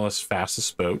smallest,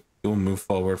 fastest boat, you'll move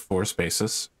forward 4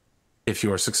 spaces if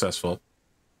you are successful.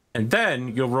 And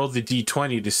then you'll roll the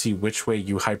d20 to see which way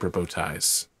you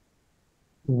hyperbotize.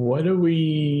 What are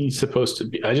we supposed to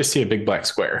be? I just see a big black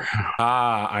square.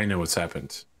 I know what's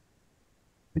happened.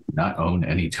 I do not own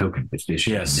any token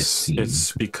vision in this scene.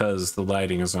 It's because the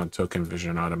lighting is on token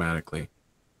vision automatically.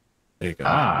 There you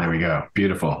go. There we go.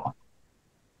 Beautiful.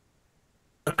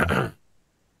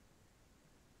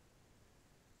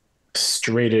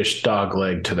 Straightish dog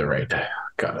leg to the right.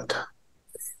 Got it.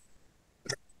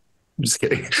 I'm just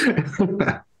kidding.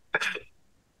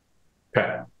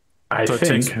 Okay. So it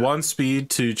takes 1 speed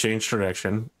to change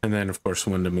direction, and then, of course,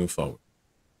 1 to move forward.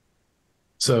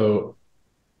 So,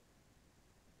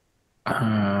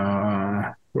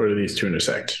 where do these two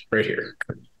intersect? Right here.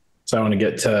 So I want to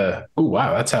get to. Oh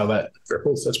wow, that's how that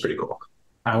ripples. That's pretty cool.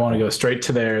 I want to go straight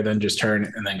to there, then just turn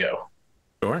and then go.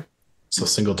 Sure. So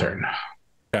single turn.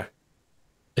 Okay.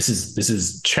 This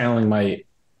is channeling my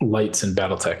lights in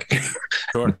BattleTech.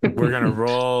 Sure. We're gonna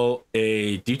roll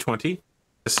a d20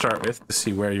 to start with to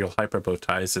see where you'll hyperbow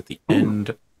ties at the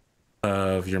end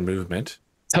of your movement.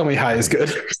 Tell me high is good.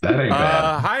 That ain't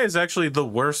bad. High is actually the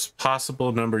worst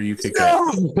possible number you could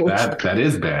get. That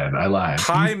is bad. I lied.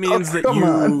 High means that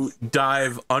you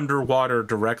dive underwater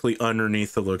directly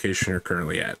underneath the location you're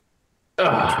currently at.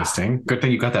 Interesting. Good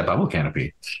thing you got that bubble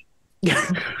canopy.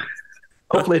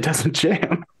 Hopefully it doesn't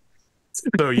jam.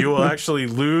 So you will actually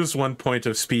lose 1 point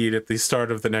of speed at the start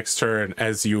of the next turn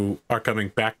as you are coming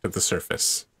back to the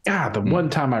surface. God, the one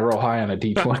time I roll high on a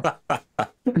d20.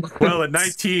 Well, at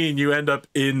 19, you end up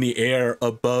in the air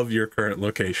above your current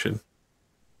location.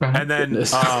 And then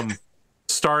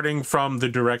starting from the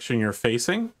direction you're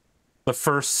facing, the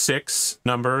first 6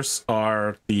 numbers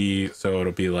are so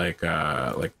it'll be like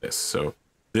this. So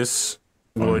this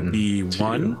would be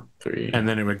 1, 3, and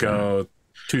then it would go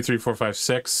 2, 3, 4, 5,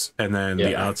 6, and then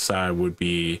the outside would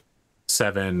be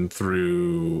 7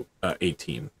 through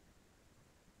 18.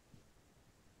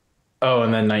 Oh,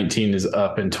 and then 19 is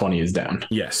up and 20 is down.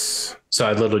 Yes. So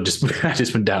I literally just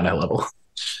went down that level.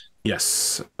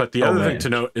 Yes. But the other thing to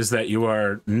note is that you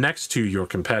are next to your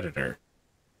competitor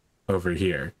over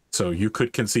here. So you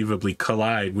could conceivably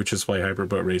collide, which is why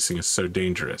hyperboat racing is so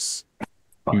dangerous.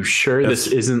 You sure this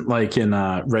isn't like in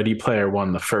Ready Player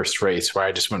One, the first race, where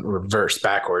I just went reverse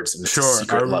backwards in the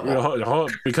secret level?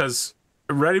 Because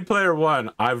Ready Player One,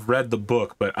 I've read the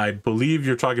book, but I believe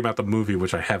you're talking about the movie,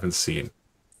 which I haven't seen.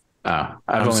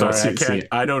 I'm sorry,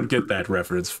 I don't get that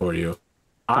reference for you.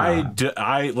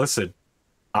 Listen,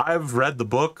 I've read the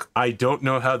book. I don't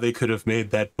know how they could have made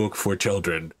that book for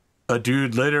children. A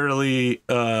dude literally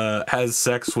has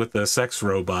sex with a sex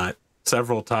robot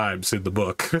several times in the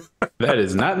book. That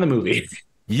is not in the movie.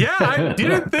 Yeah, I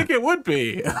didn't think it would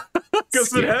be,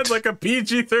 because it had like a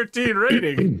PG-13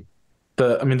 rating.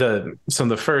 So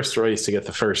the first race to get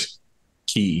the first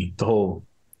key, never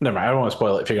mind, I don't want to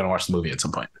spoil it if you're going to watch the movie at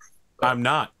some point. I'm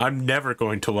not. I'm never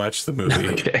going to watch the movie.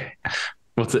 Okay.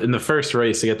 Well, in the first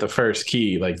race to get the first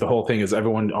key, like the whole thing is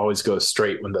everyone always goes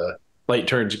straight when the light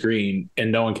turns green,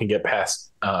 and no one can get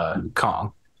past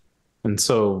Kong. And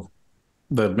so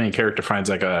the main character finds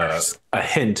like a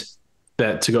hint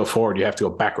that to go forward, you have to go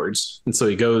backwards. And so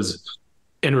he goes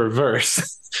in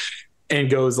reverse and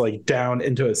goes like down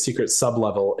into a secret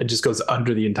sub-level and just goes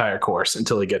under the entire course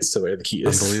until he gets to where the key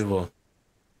is. Unbelievable.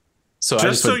 So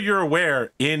just so you're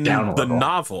aware, in the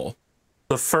novel,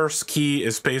 the first key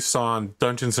is based on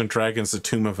Dungeons and Dragons: The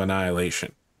Tomb of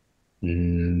Annihilation.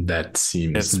 That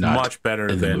seems it's much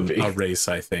better than a race,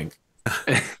 I think.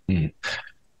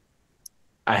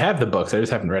 I have the books. I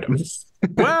just haven't read them.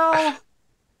 Well,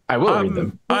 I will read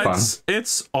them.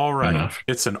 It's all right. Enough.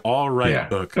 It's an all right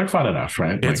book. They're fun enough,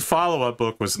 right? Its follow-up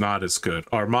book was not as good.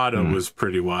 Armada was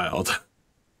pretty wild.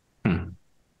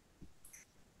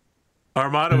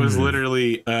 Armada was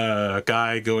literally a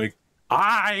guy going,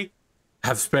 I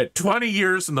have spent 20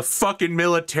 years in the fucking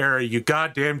military, you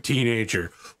goddamn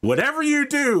teenager. Whatever you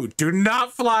do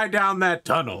not fly down that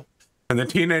tunnel. And the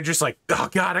teenager's like, oh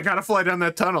God, I gotta fly down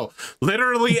that tunnel.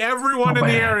 Literally everyone in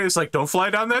the area is like, don't fly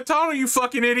down that tunnel, you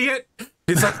fucking idiot.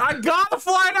 He's like, I gotta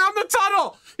fly down the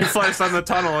tunnel. He flies down the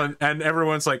tunnel and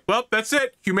everyone's like, well, that's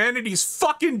it. Humanity's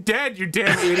fucking dead, you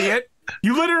damn idiot.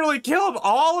 You literally killed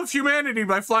all of humanity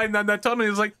by flying down that tunnel.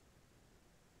 He's like,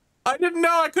 I didn't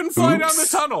know I couldn't fly down the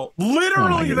tunnel.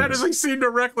 Literally, that is like seen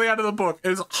directly out of the book.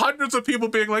 There's hundreds of people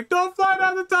being like, don't fly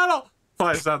down the tunnel.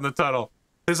 Flies down the tunnel.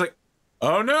 He's like,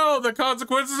 oh no, the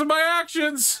consequences of my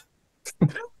actions.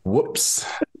 Whoops.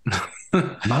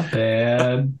 My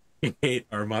bad. I hate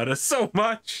Armada so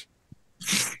much.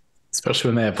 Especially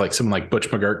when they have like someone like Butch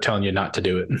McGurk telling you not to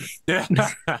do it. Yeah.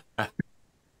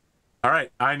 All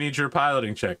right, I need your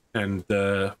piloting check, and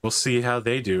we'll see how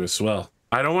they do as well.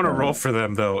 I don't want to roll for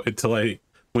them, though, until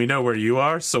we know where you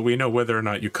are, so we know whether or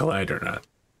not you collide or not.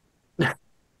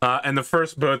 And the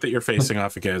first boat that you're facing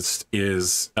off against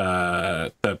is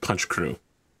the Punch Crew.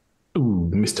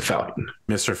 Ooh, Mr. Falcon.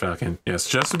 Mr. Falcon, yes.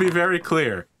 Just to be very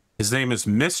clear, his name is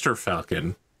Mr.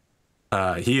 Falcon.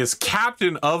 He is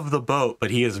captain of the boat,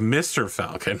 but he is Mr.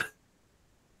 Falcon.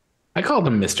 I called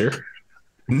him Mr.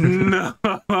 No,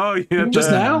 just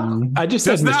now? I just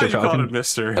said Mr. Now you Falcon. called him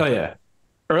Mr. Oh yeah.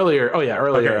 Earlier, okay.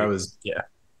 I was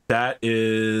That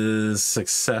is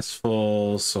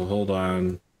successful. So hold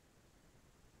on.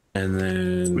 And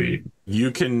then Sweet. you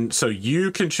can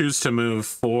choose to move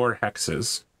 4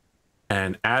 hexes.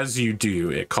 And as you do,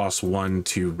 it costs 1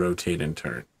 to rotate in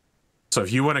turn. So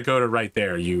if you want to go to right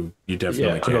there, you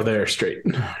definitely can. I'll go there straight.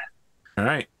 All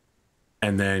right.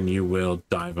 And then you will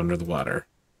dive under the water.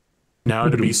 Now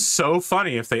it'd be so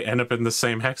funny if they end up in the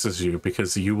same hex as you,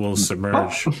 because you will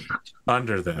submerge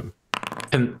under them.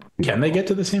 And can they get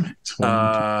to the same hex?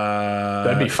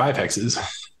 That'd be 5 hexes.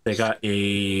 They got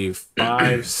a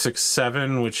 5, 6,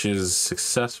 7, which is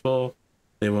successful.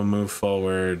 They will move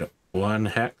forward 1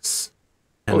 hex.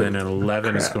 And then an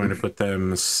 11 is going to put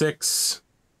them 6,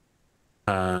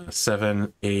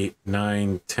 7, 8,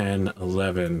 9, 10,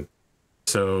 11.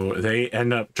 So they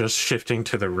end up just shifting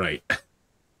to the right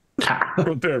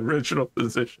from their original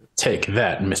position. Take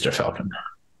that, Mr. Falcon.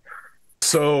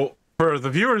 So for the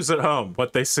viewers at home,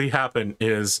 what they see happen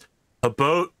is a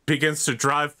boat begins to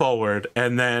drive forward,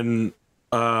 and then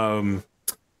kind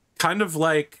of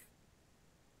like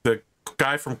the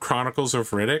guy from Chronicles of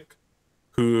Riddick,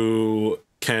 who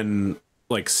can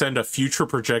like send a future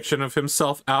projection of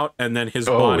himself out, and then his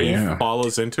body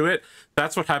follows into it.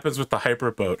 That's what happens with the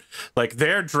hyperboat. Like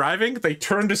they're driving, they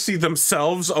turn to see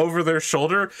themselves over their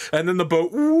shoulder, and then the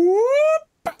boat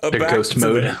whoop, back ghost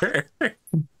mode.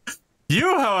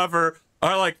 You, however,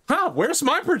 are like, where's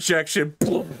my projection?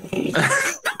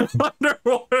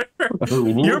 Underwater.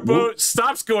 Your boat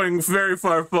stops going very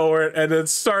far forward and then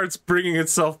starts bringing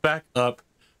itself back up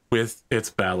with its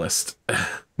ballast.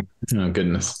 Oh,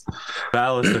 goodness.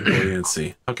 Ballast and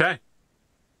buoyancy. Okay.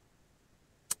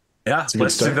 Yeah,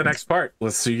 let's do the next part.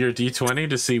 Let's do your D20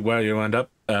 to see where you end up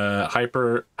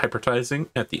hypertizing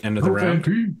at the end of the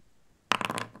round.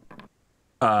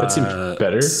 That seems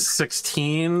better.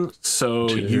 16, so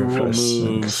you will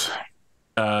move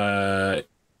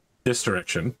this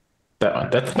direction. That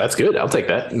one. That's good. I'll take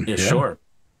that. Yeah, sure.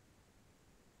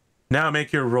 Now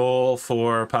make your roll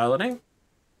for piloting.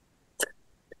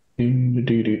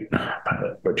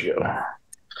 Pilot, where'd you go?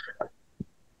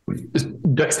 Is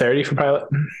dexterity for pilot?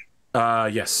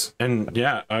 Yes. And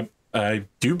yeah, I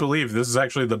do believe this is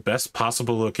actually the best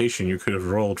possible location you could have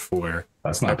rolled for.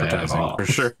 That's not bad at all. For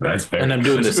sure. That's fair. And I'm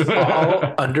doing this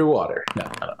all underwater.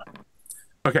 No.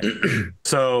 Okay.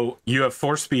 So you have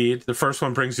 4 speed. The first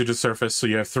one brings you to surface, so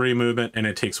you have 3 movement, and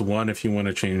it takes 1 if you want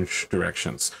to change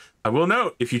directions. I will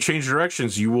note, if you change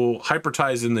directions, you will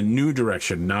hypertize in the new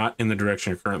direction, not in the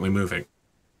direction you're currently moving.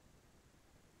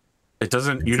 It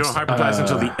doesn't. You don't hypertize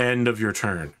until the end of your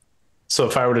turn. So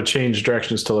if I were to change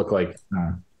directions to look like,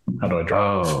 how do I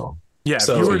draw? Oh. Yeah,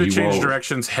 So if you were to you change won't-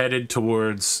 directions headed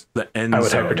towards the end I would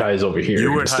zone, hypertize over here.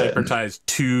 you would instead. hypertize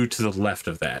 2 to the left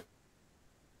of that.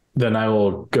 Then I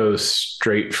will go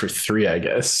straight for 3, I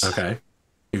guess. Okay.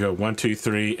 You go 1, 2,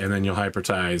 3, and then you'll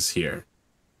hypertize here.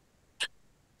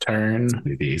 Turn.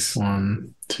 These.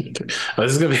 1, 2, 3. Oh,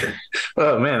 this is gonna be.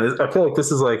 Oh man, I feel like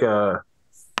this is like a.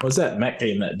 What's that mech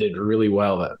game that did really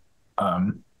well?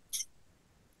 That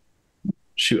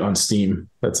shoot on Steam.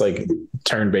 That's like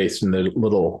turn based and the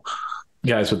little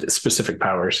guys with specific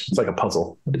powers. It's like a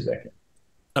puzzle. What is that?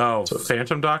 Oh, so,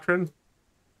 Phantom Doctrine?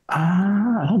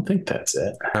 I don't think that's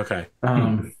it. Okay.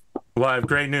 Well, I have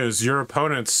great news. Your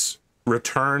opponents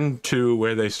return to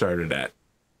where they started at.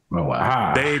 Oh,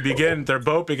 wow. Their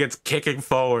boat begins kicking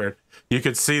forward. You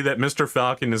can see that Mr.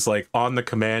 Falcon is like on the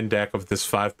command deck of this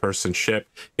 5-person ship.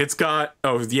 It's got,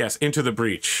 Into the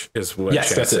Breach is what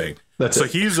Chad's saying. That's so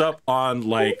it. he's up on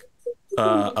like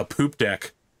a poop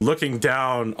deck looking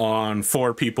down on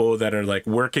 4 people that are like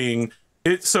working.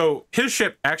 So his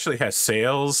ship actually has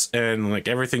sails and like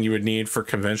everything you would need for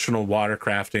conventional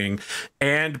watercrafting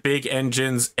and big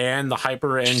engines and the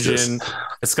hyper engine.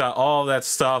 It's got all that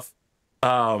stuff.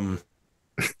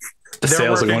 The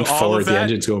sails are going forward, the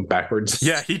engine's going backwards.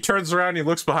 Yeah, he turns around, he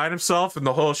looks behind himself, and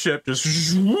the whole ship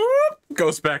just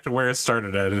goes back to where it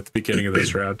started at the beginning of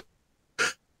this round.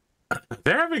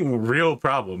 They're having a real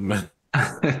problem.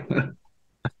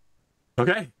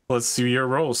 Okay, let's see your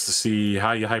rolls to see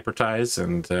how you hypertize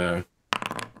and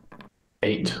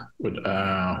 8.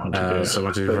 So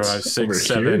 1, 2, 3, 5, 6,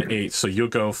 7, 8. So you'll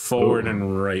go forward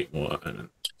and right 1,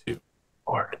 2.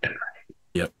 Forward and right.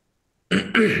 Yep.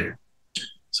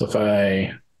 So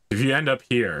if you end up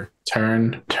here,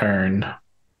 turn.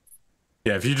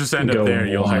 Yeah, if you just end up there,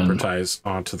 you'll hypertize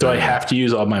onto the. Do I have to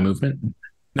use all my movement?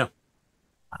 No.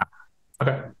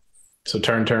 Okay. So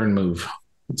turn, move.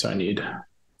 That's what I need.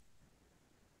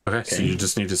 Okay, so you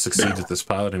just need to succeed at this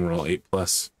piloting roll,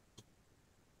 8+.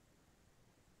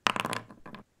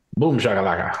 Boom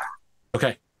shakalaka.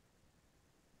 Okay.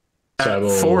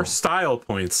 At 4 style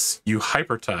points, you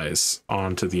hypertize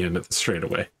onto the end of the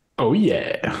straightaway. Oh,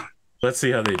 yeah. Let's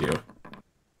see how they do.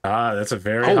 That's a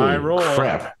very high roll.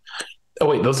 Crap. Oh,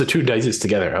 wait, those are 2 dices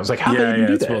together. I was like, how do they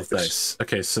do that? Both dice.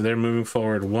 Okay, so they're moving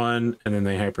forward 1, and then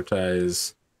they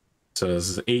hypertize. So this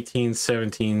is 18,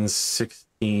 17,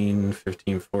 16,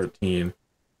 15, 14.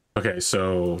 Okay,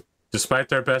 so despite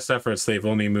their best efforts, they've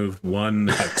only moved 1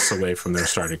 hex away from their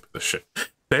starting position.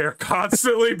 They are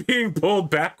constantly being pulled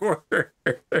backward.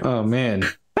 Oh, man.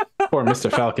 Poor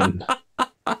Mr. Falcon.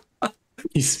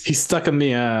 He's stuck in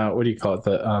the, what do you call it?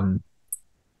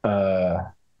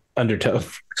 The undertow.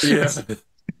 Yeah.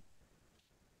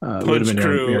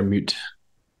 Ludemann, you're mute.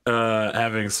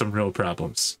 Having some real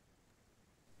problems.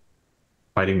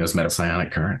 Fighting those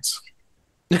metapsionic currents.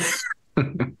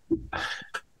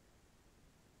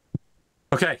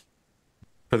 Okay.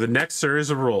 For the next series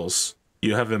of rolls,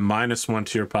 you have a -1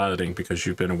 to your piloting because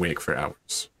you've been awake for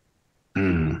hours.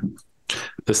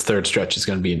 This third stretch is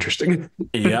going to be interesting.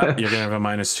 Yeah, you're going to have a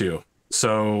 -2.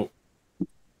 So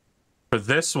for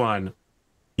this one,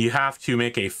 you have to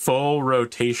make a full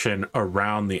rotation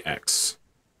around the X.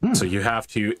 So you have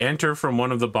to enter from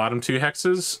one of the bottom 2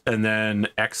 hexes and then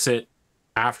exit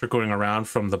after going around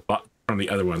from the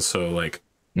other one. So like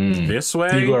this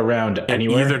way, you go around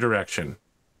anywhere, either direction.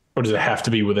 Or does it have to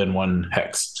be within 1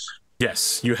 hex?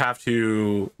 Yes, you have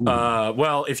to.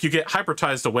 Well, if you get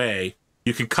hypertized away,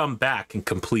 you can come back and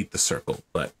complete the circle.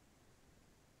 But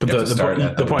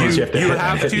the point is you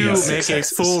have to make a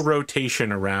full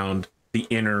rotation around the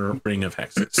inner ring of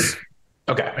hexes.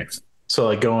 Okay, so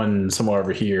like going somewhere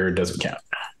over here doesn't count.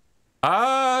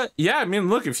 Yeah. I mean,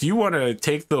 look, if you want to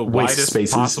take the widest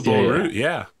possible route,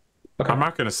 okay. I'm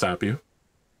not going to stop you.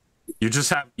 You just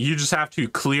have to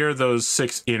clear those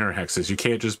 6 inner hexes. You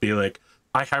can't just be like,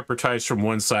 I hypertize from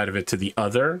one side of it to the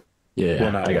other.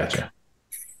 Yeah, I gotcha.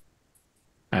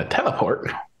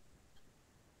 Teleport.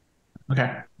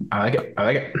 Okay, I like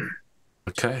it.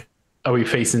 Okay. Are we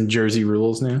facing Jersey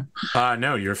rules now?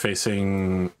 No, you're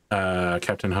facing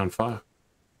Captain Hanfa.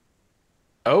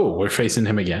 Oh, we're facing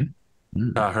him again.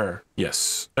 Her,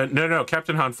 yes. No.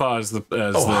 Captain Hanfa is the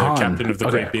captain of the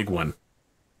great big one.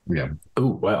 Yeah. Oh,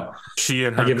 well. She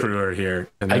and her crew are here.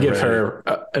 And I give her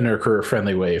and her crew a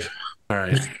friendly wave. All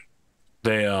right.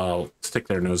 They all stick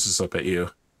their noses up at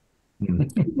you.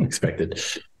 Expected.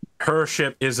 Her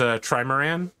ship is a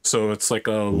trimaran, so it's like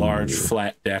a large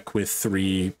flat deck with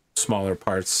 3 smaller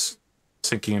parts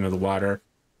sinking into the water.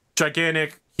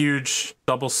 Gigantic, huge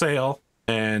double sail,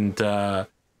 and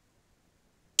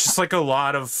just like a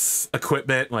lot of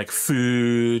equipment, like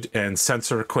food and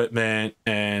sensor equipment,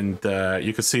 and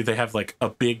you can see they have like a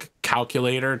big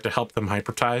calculator to help them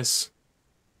hypertize.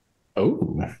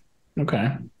 Oh,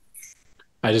 okay.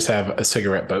 I just have a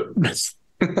cigarette boat.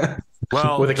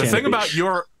 Well, the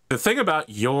thing about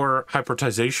your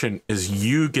hypertization is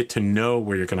you get to know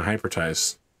where you're going to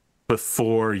hypertize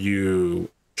before you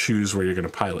choose where you're going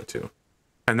to pilot to,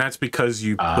 and that's because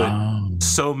you put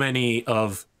so many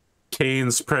of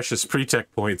Kain's precious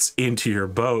pre-tech points into your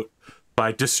boat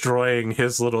by destroying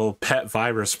his little pet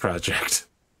virus project.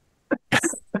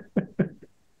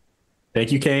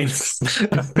 Thank you, Kain.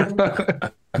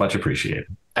 Much appreciated.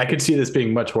 I could see this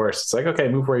being much worse. It's like, okay,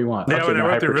 move where you want. Yeah, okay, when I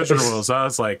wrote the original rules, I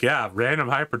was like, yeah, random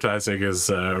hypertizing is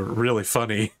really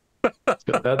funny.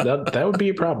 that would be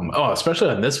a problem. Oh, especially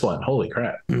on this one. Holy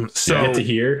crap. So get to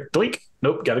here. Doink.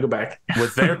 Nope, gotta go back.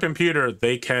 With their computer,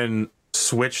 they can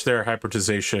switch their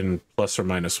hypertization +or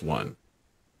 -1.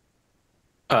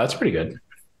 That's pretty good.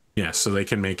 Yeah, so they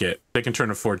can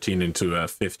turn a 14 into a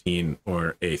 15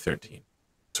 or a 13.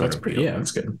 That's pretty, yeah,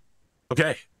 that's good.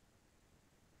 Okay.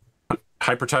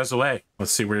 Hypertize away.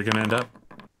 Let's see where you're going to end up.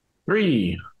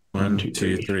 3. 1,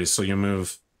 2, 3. So you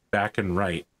move back and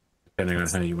right, depending on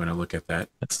how you want to look at that.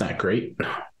 That's not great.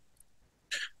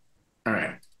 All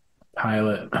right.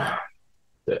 Pilot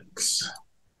 6.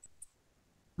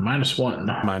 -1.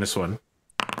 -1.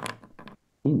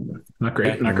 Ooh, not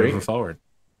great. Not great. Moving forward.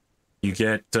 You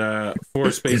get 4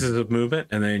 spaces of movement,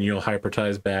 and then you'll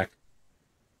hypertize back.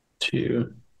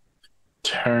 2.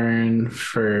 Turn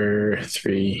for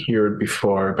 3. Here would be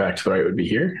 4. Back to the right would be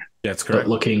here. That's correct. But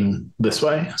looking this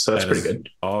way, so that's pretty good.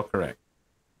 All correct.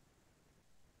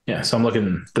 Yeah, so I'm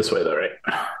looking this way though, right?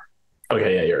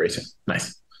 Okay, yeah, you're racing.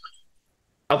 Nice.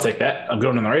 I'll take that. I'm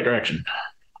going in the right direction.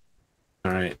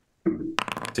 All right.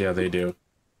 See how they do.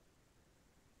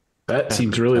 That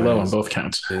seems really low on both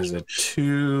counts. Is a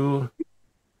 2.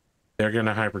 They're going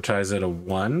to hypertize at a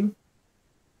 1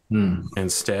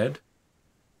 instead.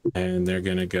 And they're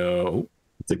going to go...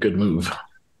 It's a good move.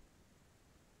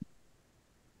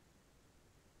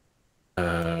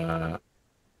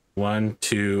 1,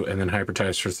 2, and then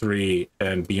hypertize for 3,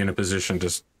 and be in a position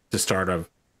to start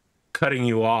cutting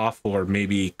you off or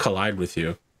maybe collide with you.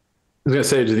 I was gonna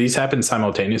say, do these happen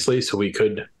simultaneously? So we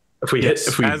could,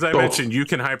 as I mentioned, you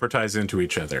can hypertize into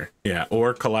each other,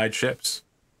 or collide ships.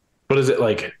 What is it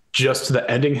like? Just the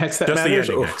ending hex that just matters?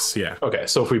 The ending hex, yeah. Okay,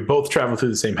 so if we both travel through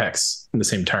the same hex in the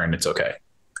same turn, it's okay.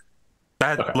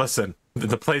 Listen,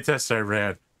 the playtest I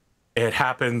ran, it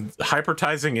happened.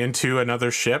 Hypertizing into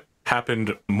another ship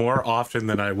happened more often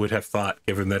than I would have thought,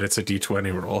 given that it's a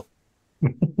D20 roll.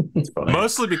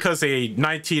 Mostly because a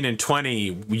 19 and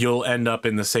 20, you'll end up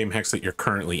in the same hex that you're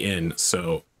currently in.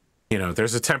 So,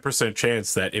 there's a 10%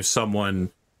 chance that if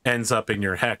someone ends up in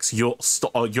your hex, you'll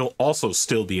also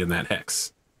still be in that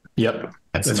hex. Yep,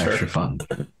 that's extra fun.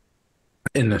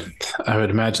 And I would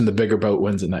imagine the bigger boat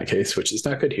wins in that case, which is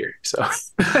not good here. So,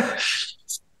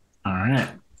 all right,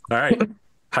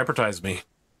 hypertize me.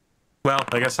 Well,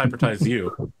 I guess hypertize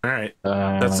you. All right,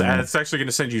 that's actually going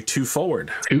to send you 2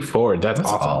 forward. 2 forward. That's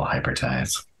awesome. All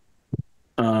hypertize.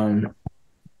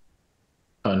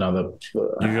 Another.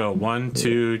 You go 1,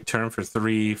 2, turn for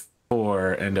 3,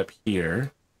 4, end up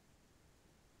here.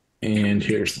 And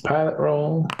here's the pilot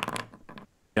roll.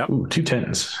 Yep. Ooh, 2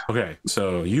 10s. Okay,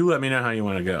 so you let me know how you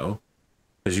want to go,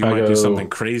 because you might do something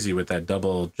crazy with that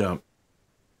double jump.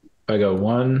 I go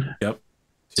 1. Yep.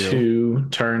 2,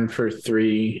 turn for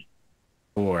 3,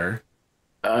 4.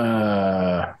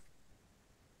 Here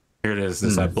it is.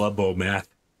 This is that Blood Bowl math.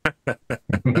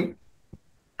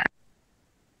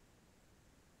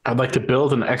 I'd like to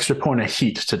build an extra point of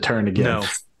heat to turn again.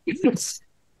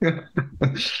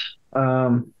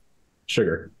 No.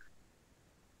 Sugar.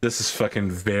 This is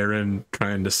fucking Varen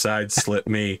trying to side slip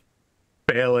me,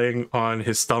 failing on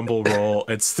his stumble roll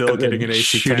and still getting an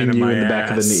AC 10 in my the ass. back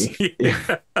of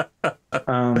the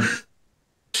knee.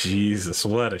 Jesus,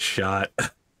 what a shot.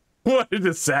 What a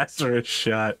disastrous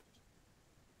shot.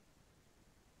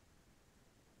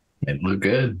 It looked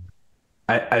good.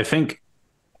 I think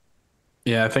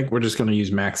we're just going to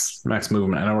use max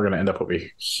movement. I know we're going to end up over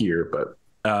here, but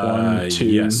 1, 2,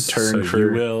 yes. turn so for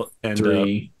you will end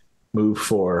 3, move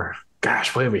 4.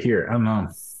 Gosh, way over here. I don't know.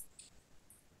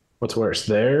 What's worse,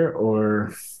 there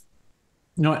or...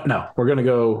 You know what? No, we're going to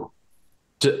go...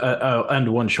 I'll end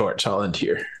 1 short, so I'll end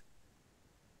here.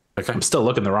 Okay. I'm still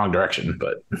looking the wrong direction,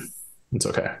 but it's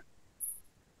okay.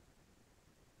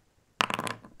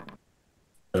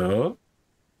 Oh.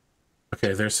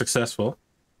 Okay, they're successful.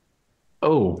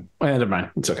 Oh, never mind.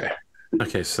 It's okay.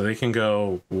 Okay, so they can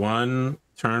go 1,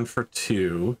 turn for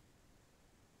 2,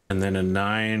 and then a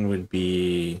 9 would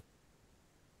be...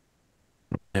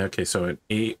 Okay, so an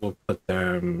 8 will put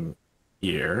them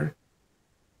here.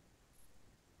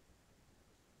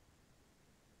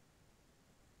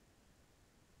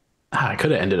 I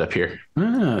could have ended up here.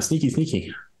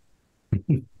 Sneaky.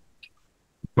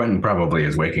 Quentin probably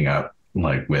is waking up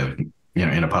like with,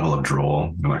 in a puddle of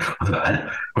drool. I'm like,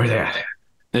 where they at?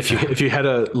 If you had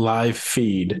a live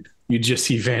feed, you'd just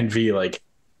see Van-Vee like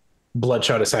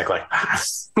bloodshot attack,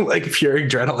 like pure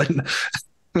adrenaline.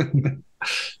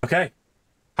 Okay.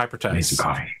 Hypertize. Need some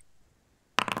coffee.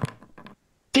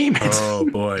 Damn it. Oh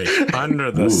boy. Under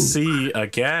the sea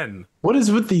again. What is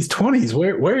with these 20s?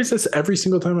 Where is this every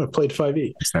single time I've played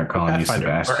 5e? Start calling you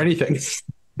Sebastian. Or anything.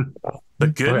 The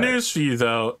good news for you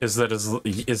though is that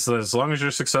as long as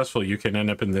you're successful, you can end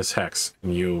up in this hex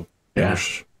and you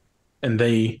finish. And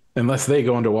unless they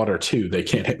go underwater too, they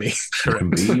can't hit me.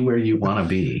 Be where you want to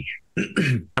be.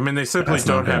 I mean, they simply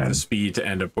don't have the speed to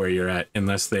end up where you're at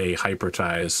unless they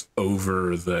hypertize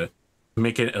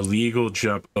make an illegal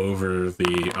jump over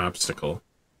the obstacle.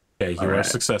 Okay, you are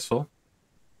successful.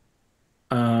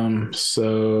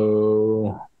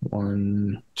 So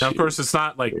 1, 2, now, of course, it's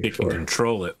not like 3, they can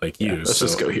control it like you. Let's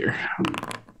just go here.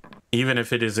 Even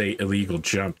if it is a illegal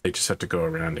jump, they just have to go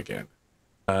around again.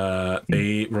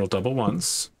 They roll double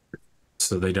ones,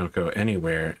 so they don't go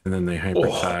anywhere, and then they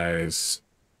hypertize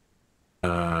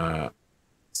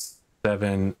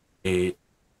 7, 8,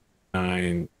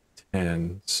 9,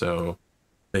 10. So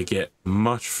they get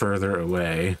much further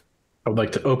away. I would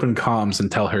like to open comms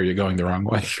and tell her you're going the wrong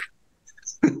way.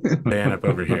 They end up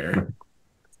over here.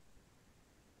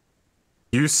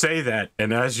 You say that,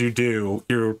 and as you do,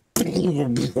 you're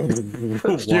going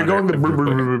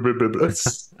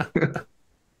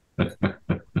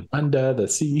under the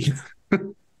sea.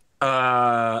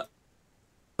 The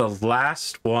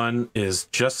last one is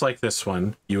just like this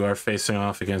one. You are facing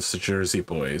off against the Jersey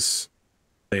boys.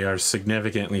 They are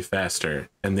significantly faster,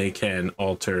 and they can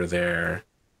alter their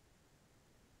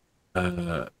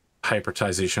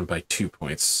hypertization by 2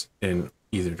 points in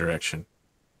either direction.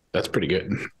 That's pretty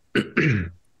good.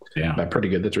 Yeah. That's pretty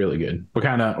good. That's really good. What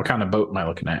kind of boat am I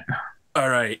looking at? All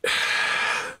right.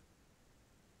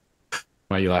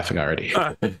 Why are you laughing already?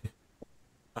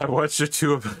 I watched you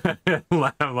two.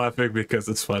 I'm laughing because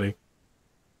it's funny.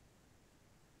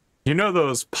 You know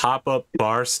those pop-up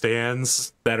bar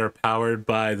stands that are powered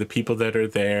by the people that are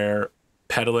there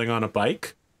pedaling on a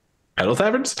bike? Pedal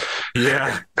taverns?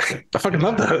 Yeah. I fucking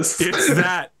love those. It's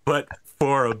that, but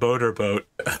for a motorboat.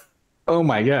 Oh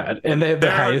my god! And they have the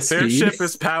highest their speed. ship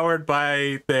is powered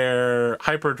by their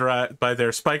hyperdrive, by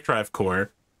their spike drive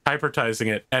core, hypertizing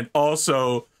it, and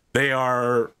also they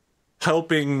are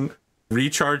helping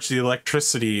recharge the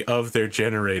electricity of their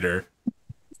generator.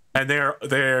 And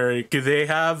they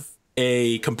have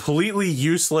a completely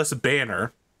useless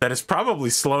banner that is probably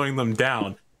slowing them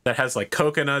down. That has like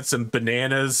coconuts and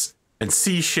bananas and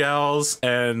seashells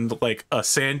and like a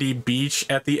sandy beach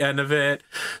at the end of it.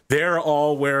 They're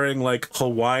all wearing like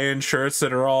Hawaiian shirts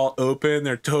that are all open.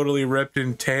 They're totally ripped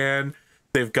and tan.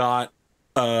 They've got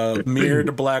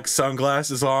mirrored black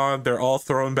sunglasses on. They're all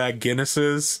throwing back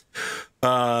Guinnesses.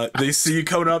 They see you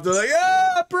coming up. They're like,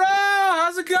 "Yeah, bro,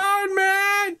 how's it going,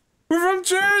 man? We're from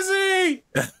Jersey."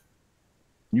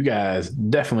 You guys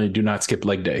definitely do not skip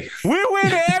leg day. We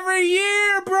win every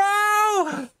year,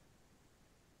 bro.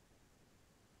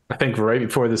 I think right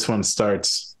before this one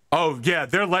starts. Oh yeah,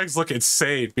 their legs look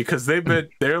insane because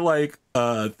they're like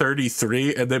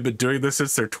 33 and they've been doing this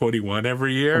since they're 21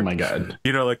 every year. Oh my god.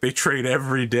 You know, like they train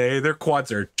every day. Their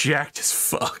quads are jacked as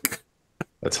fuck.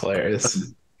 That's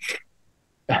hilarious.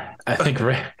 I think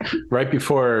right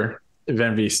before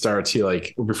Van-Vee starts, he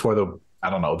like before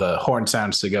the horn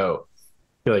sounds to go,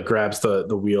 he like grabs the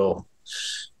wheel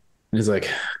and he's like,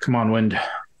 "Come on, wind.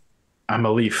 I'm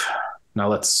a leaf. Now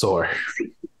let's soar."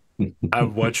 I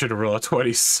want you to roll a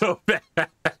 20 so bad.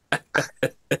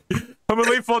 I'm a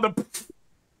leaf on the.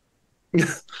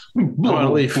 I'm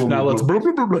a leaf. Now let's.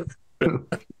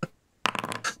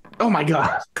 Oh my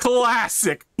god!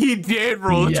 Classic. He did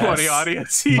roll a 20,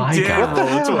 audience. He did roll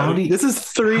a 20. This is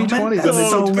 320. That's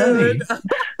so many.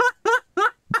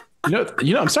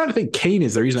 You know, I'm starting to think Kain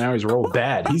is the reason I always roll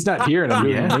bad. He's not here, and I'm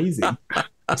doing amazing.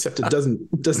 Except it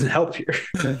doesn't help here.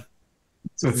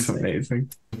 It's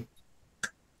amazing.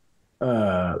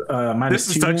 This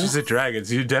is Dungeons and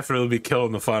Dragons. You'd definitely be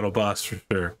killing the final boss for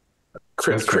sure.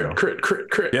 Crit.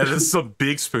 Yeah, this is some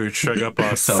big spooch showing up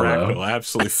on Fractal.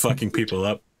 Absolutely fucking people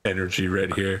up. Energy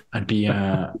right here. I'd be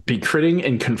critting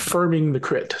and confirming the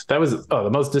crit. That was the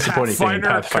most disappointing thing in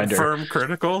Pathfinder. Confirm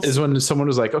criticals is when someone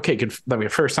was like, "Okay, the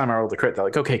first time I rolled the crit, they're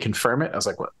like, okay, confirm it." I was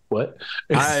like, "What? What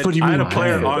do you mean?" I had a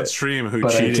player on stream who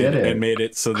cheated and made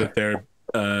it so that their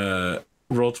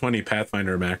Roll20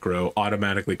 Pathfinder macro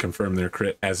automatically confirmed their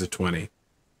crit as a 20.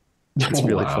 That's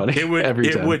really funny.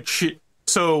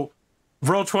 So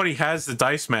Roll20 has the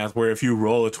dice math where if you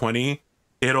roll a 20,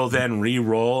 it'll then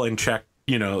re-roll and check.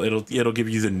 You know, it'll give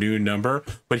you the new number,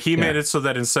 but he made it so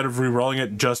that instead of re-rolling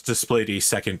it, just displayed a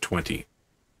second 20.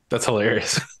 That's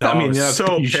hilarious. I mean, you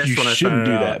shouldn't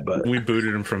do that, but we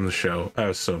booted him from the show. I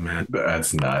was so mad.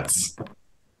 That's nuts.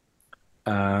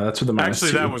 That's what the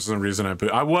actually that wasn't the reason I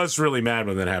booted. I was really mad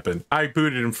when that happened. I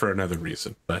booted him for another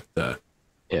reason, but I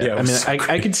mean,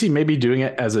 I could see maybe doing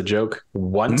it as a joke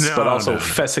once, but also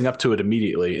fessing up to it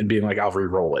immediately and being like, "I'll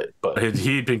re-roll it." But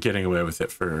he'd been getting away with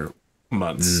it for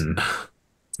months.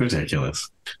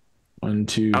 Ridiculous. 1,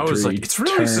 2, 3. I was like, it's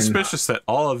really suspicious that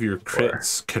all of your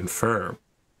crits confirm.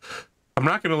 I'm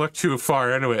not going to look too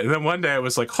far into it. And then one day I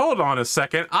was like, hold on a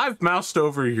second. I've moused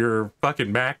over your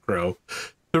fucking macro.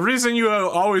 The reason you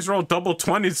always roll double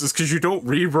 20s is because you don't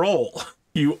re-roll.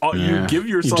 You give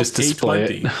yourself just a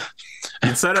display 20.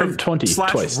 Instead of 20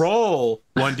 twice. roll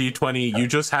 1d20, you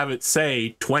just have it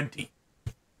say 20.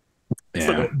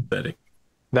 Yeah.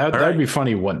 That'd be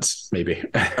funny once, maybe.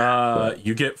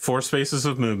 You get 4 spaces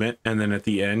of movement, and then at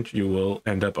the end, you will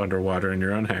end up underwater in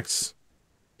your own hex.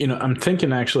 You know, I'm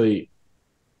thinking actually,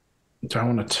 do I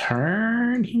want to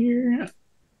turn here?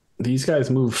 These guys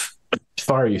move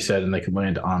far, you said, and they can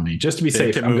land on me. Just to be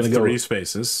safe, I'm going to go 3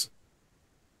 spaces.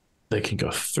 They can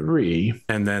go 3.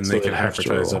 And then they can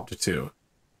hypertize up to 2.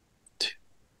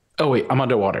 Oh, wait, I'm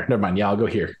underwater. Never mind. Yeah, I'll go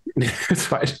here. It's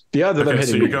fine. The odds of them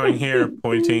hitting so you're going here,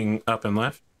 pointing up and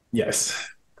left? Yes.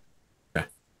 Okay.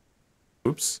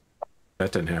 Oops.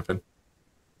 That didn't happen.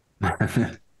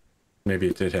 Maybe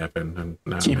it did happen.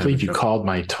 I can't believe you called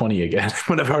my 20 again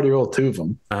when I've already rolled 2 of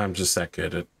them. I'm just that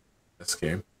good at this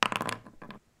game.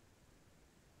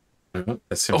 That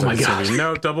seems my God.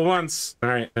 No, double ones. All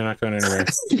right, they're not going anywhere.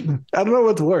 I don't know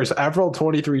what's worse. I've rolled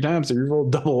 23 times, so you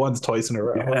rolled double ones twice in a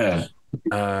row.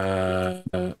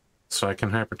 Yeah. So I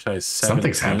can hypertize 17.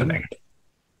 Something's happening.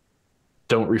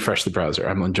 Don't refresh the browser.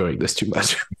 I'm enjoying this too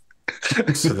much.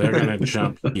 So they're gonna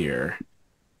jump here.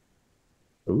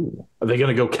 Ooh, are they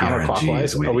gonna go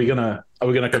counterclockwise? Are we gonna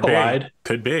collide?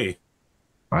 Could be.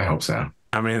 I hope so.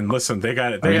 I mean, listen, they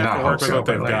got it. They have to work with what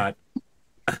they've got.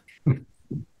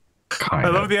 I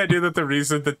love the idea that the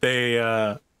reason that they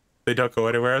don't go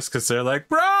anywhere is because they're like,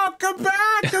 bro, come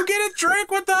back, go get a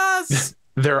drink with us.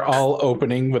 They're all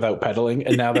opening without pedaling,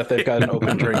 and now that they've got an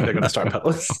open drink, they're gonna start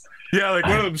pedaling. Yeah, like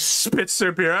one of them spits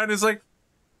their beer out and is like,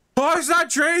 "Oh, is that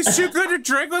Dre's too good to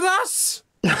drink with us?"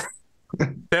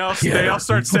 They all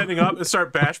start standing up and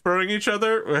start bash broing each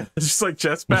other, just like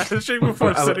chest bashing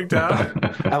before sitting down.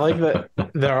 I like that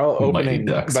they're all opening.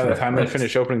 By the time they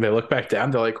finish opening, they look back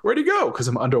down. They're like, "Where'd he go?" Because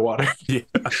I'm underwater. Yeah.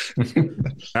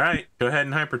 All right, go ahead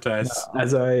and hypertize.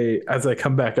 As I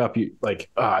come back up, you like.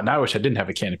 Now I wish I didn't have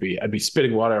a canopy. I'd be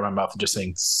spitting water in my mouth and just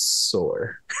saying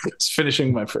 "sore." Just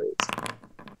finishing my phrase.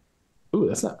 Ooh,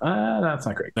 that's not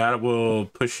great. That will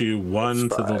push you one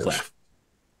to the left.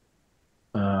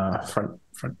 Front.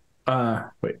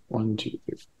 Wait, 1, 2, 3.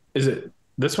 Is it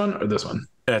this one or this one?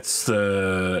 That's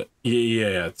the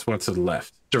yeah. It's one to the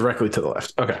left. Directly to the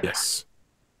left. Okay. Yes.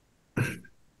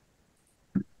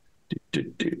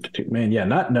 Man, yeah.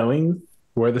 Not knowing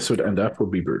where this would end up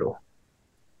would be brutal.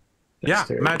 Yeah.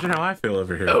 Imagine how I feel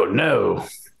over here. Oh no.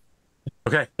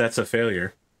 Okay, that's a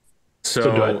failure.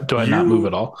 So do I not move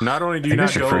at all? Not only do you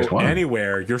not go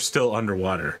anywhere, you're still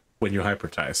underwater when you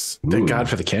hypertize. Thank God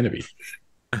for the canopy.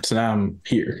 So now I'm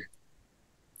here.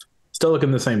 Still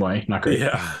looking the same way. Not great.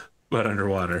 Yeah, but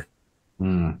underwater.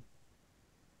 That's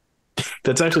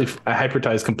actually, I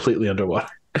hypertize completely underwater.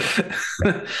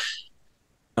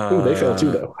 Ooh, they fail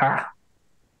too, though.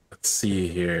 Let's see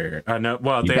here. No,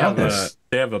 well, they have a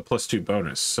 +2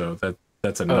 bonus, so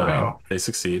that's a 9. They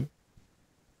succeed.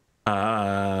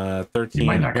 13. You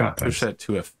might not got push that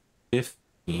to a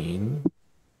 15.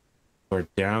 Or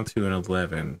down to an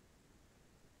 11.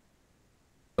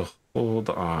 So hold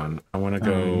on. I want to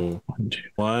go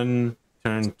 1,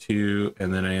 turn 2,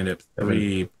 and then I end up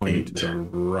 3 pointing to the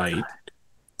right.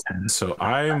 10. So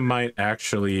I might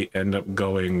actually end up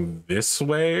going this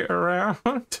way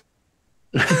around.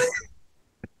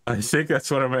 I think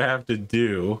that's what I'm going to have to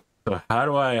do. So how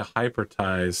do I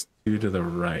hypertize 2 to the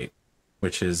right?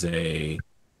 Which is a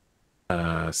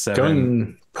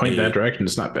 7. Point that direction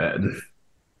is not bad.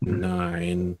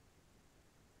 9,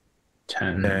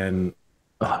 10,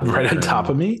 right on top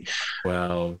of me.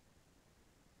 12,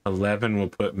 11 will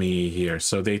put me here.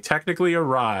 So they technically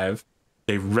arrive.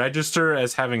 They register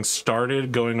as having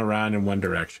started going around in one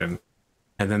direction,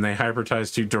 and then they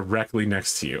hypertize to directly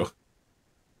next to you.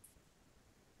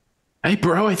 Hey,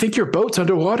 bro, I think your boat's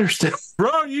underwater still.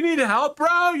 Bro, you need help,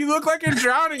 bro? You look like you're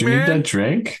drowning, Do man. you need that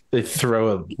drink? They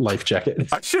throw a life jacket.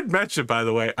 I should mention, by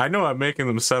the way, I know I'm making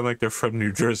them sound like they're from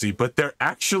New Jersey, but they're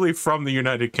actually from the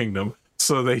United Kingdom.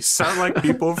 So they sound like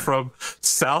people from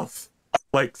South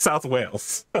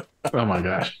Wales. Oh my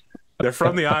gosh. They're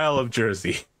from the Isle of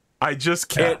Jersey. I just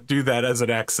can't do that as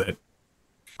an accent.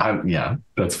 Yeah,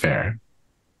 that's fair.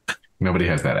 Nobody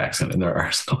has that accent in their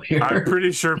arsenal here. I'm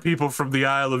pretty sure people from the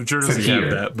Isle of Jersey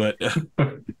have that, but I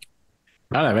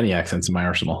don't have any accents in my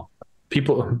arsenal.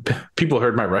 People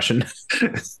heard my Russian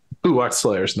who watched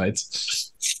Slayer's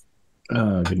Nights.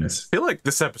 Oh goodness! I feel like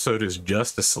this episode is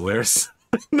just a Slayer's.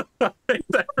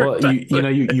 Well,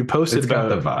 you posted it's about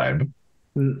got the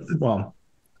vibe. Well,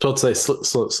 so let's say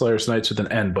Slayer's Nights with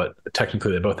an N, but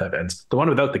technically they both have N's. The one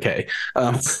without the K.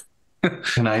 Nights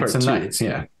and Nights,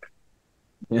 yeah.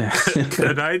 Yeah.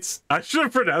 The Knights. I should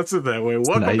have pronounced it that way.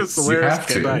 Welcome to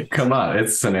Slayer's Nights. Come on,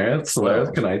 it's Slayer's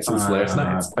Nights and Slayer's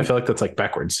Nights. I feel like that's like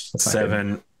backwards. That's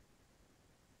 7.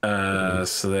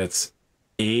 So that's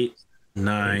 8,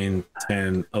 9,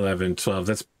 10, 11, 12.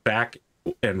 That's back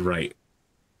and right.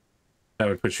 That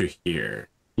would put you here.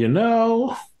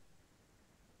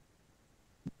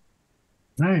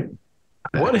 Right.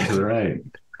 What if right?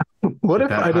 What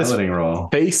if I just roll.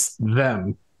 face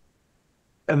them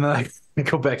and then I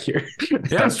go back here? Yeah,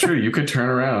 that's true. You could turn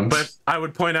around. But I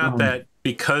would point out that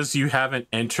because you haven't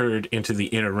entered into the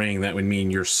inner ring, that would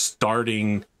mean you're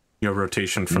starting your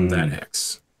rotation from that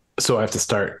X. So I have to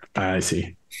start. I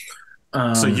see.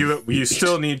 So you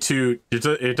still need to.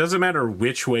 It doesn't matter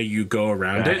which way you go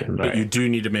around it, but you do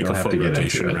need to make a full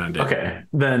rotation around it. Okay,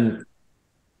 then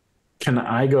can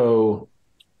I go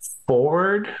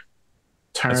forward,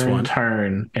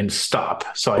 turn, and stop?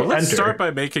 So I let's enter. start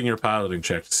by making your piloting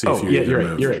check to see if you.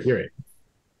 You're right.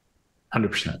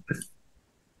 100%.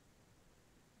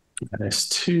 That is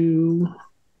 2.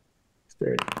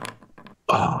 30.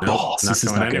 Oh, balls. Not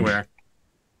going anywhere.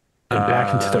 And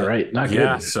back into the right. Not good.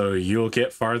 Yeah, so you'll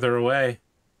get farther away.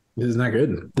 This is not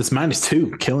good. This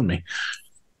 -2 killing me.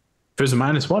 If there's a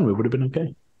 -1, we would have been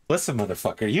okay. Listen,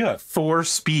 motherfucker, you have 4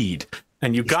 speed,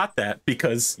 and you got that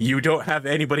because you don't have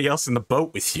anybody else in the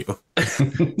boat with you.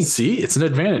 See, it's an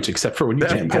advantage, except for when you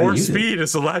that 4 speed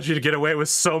has allowed you to get away with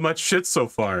so much shit so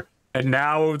far. And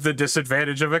now the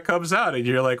disadvantage of it comes out, and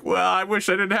you're like, well, I wish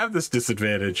I didn't have this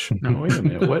disadvantage. No, wait a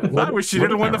minute. What I wish you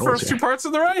didn't win the first 2 parts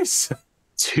of the race.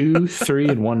 2, 3,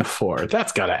 and 1, 4.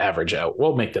 That's got to average out.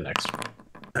 We'll make the next one.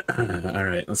 All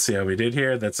right, let's see how we did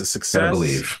here. That's a success. I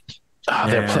believe.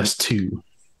 They're +2.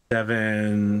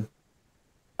 7.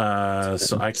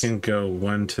 So I can go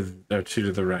 2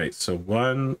 to the right. So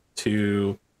 1,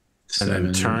 2, and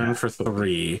then turn for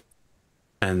 3,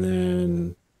 and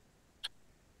then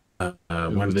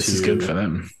 1. This 2. is good for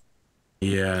them.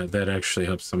 Yeah, that actually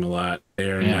helps them a lot. They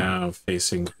are now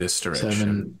facing this direction.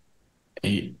 7,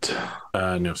 8.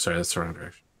 No, sorry, that's the wrong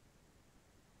direction.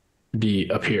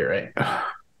 Be up here, right?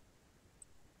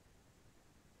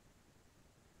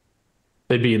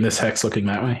 They'd be in this hex looking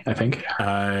that way, I think.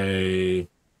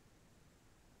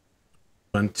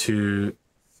 1, 2,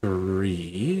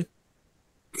 3.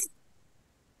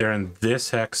 They're in this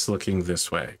hex looking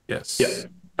this way. Yes.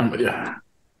 Yep. I'm with you.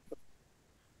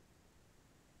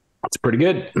 That's pretty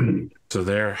good. So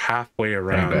they're halfway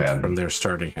around from their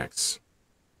starting hex.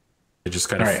 They just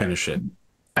got to finish it.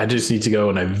 I just need to go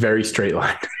in a very straight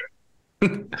line.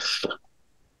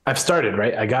 I've started,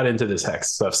 right? I got into this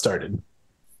hex, so I've started.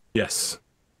 Yes.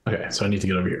 Okay, so I need to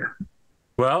get over here.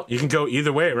 Well, you can go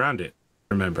either way around it,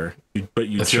 remember. But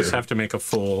you That's just true. have to make a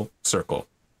full circle.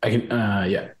 I can,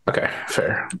 yeah. Okay,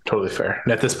 fair. Totally fair.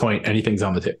 And at this point, anything's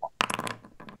on the table.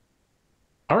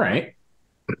 All right.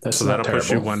 That's so that'll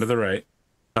push you 1 to the right,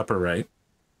 upper right.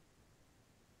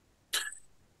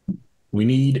 We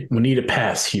need a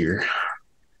pass here.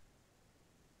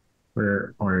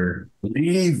 We're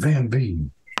Leave Van-Vee.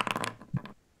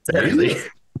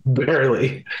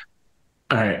 barely.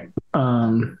 All right.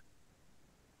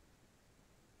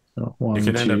 So 1, You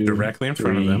can end 2, up directly in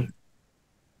front of them.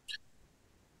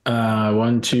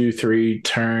 1, 2, 3.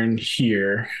 Turn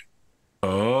here.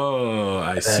 Oh,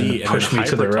 I see. Push me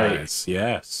to the right.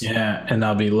 Yes. Yeah, and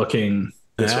I'll be looking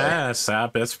this way. Yes,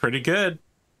 that's pretty good.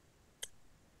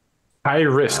 High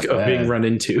risk of being run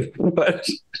into, but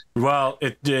well,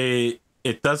 it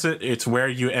doesn't. It's where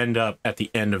you end up at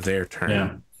the end of their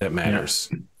turn that matters.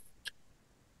 Yeah.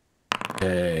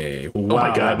 Okay. Wow, my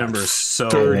God, that number is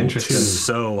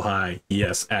so high.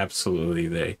 Yes,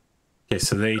 absolutely. Okay,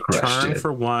 so they turn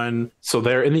for 1. So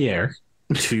they're in the air,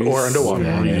 2 or underwater.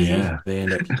 3. Yeah. They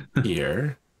end up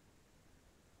here.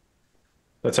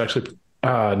 That's actually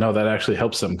no, that actually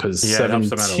helps them because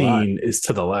 17 is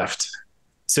to the left.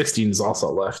 16 is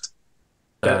also left.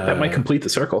 That might complete the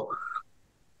circle.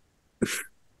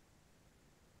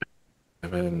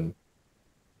 7.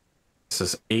 This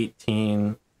is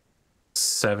 18,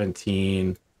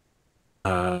 17.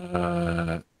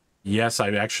 Yes, I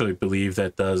actually believe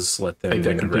that does let them. I think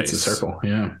that completes the circle.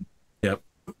 Yeah. Yep.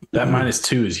 That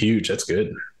 -2 is huge. That's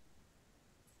good.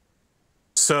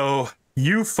 So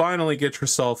you finally get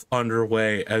yourself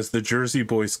underway as the Jersey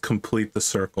boys complete the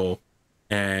circle,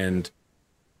 and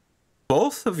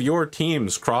both of your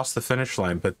teams cross the finish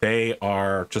line, but they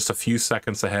are just a few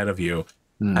seconds ahead of you.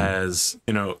 As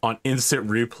you know, on instant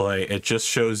replay, it just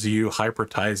shows you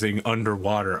hypertizing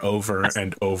underwater over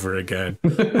and over again.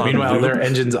 Meanwhile, their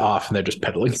engine's off and they're just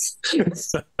pedaling.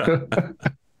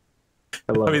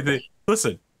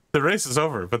 Listen, the race is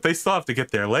over, but they still have to get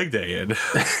their leg day in.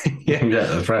 Yeah,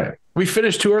 that's right. We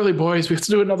finished too early, boys. We have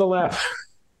to do another lap.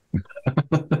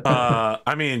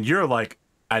 I mean, you're like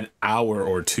an hour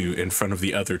or 2 in front of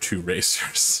the other 2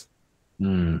 racers.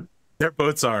 Their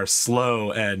boats are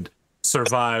slow and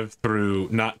survive through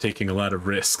not taking a lot of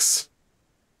risks,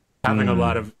 having a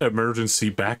lot of emergency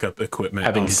backup equipment,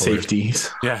 having safeties.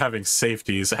 Yeah, having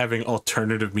safeties, having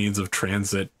alternative means of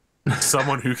transit,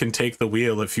 someone who can take the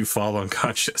wheel if you fall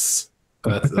unconscious.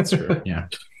 That's true. Yeah.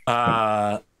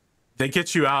 They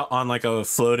get you out on like a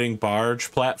floating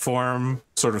barge platform,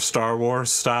 sort of Star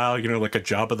Wars style, you know, like a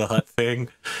Jabba the Hutt thing.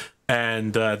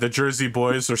 And the Jersey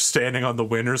boys are standing on the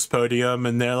winner's podium,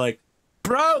 and they're like,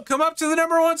 "Bro, come up to the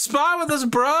 #1 spot with us,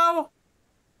 bro."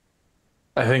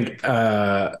 I think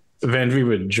Van-Vee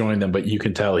would join them, but you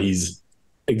can tell he's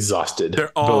exhausted.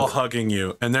 They're all hugging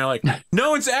you, and they're like,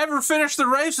 "No one's ever finished the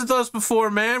race with us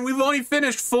before, man. We've only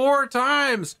finished 4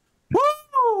 times.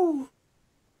 Woo!"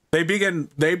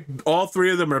 All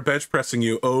 3 of them are bench pressing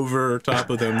you over top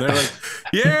of them. They're like,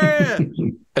 "Yeah."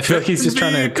 I feel like he's just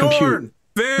trying to compute.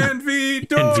 Van-Vee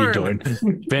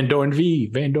Vandorn V.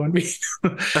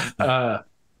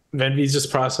 Van-Vee's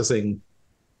just processing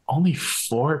only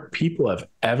 4 people have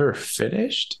ever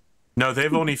finished? No,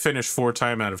 they've only finished 4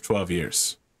 times out of 12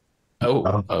 years.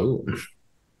 Oh.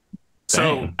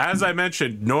 So, Dang. as I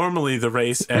mentioned, normally the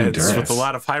race ends with a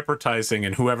lot of hypertizing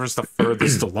and whoever's the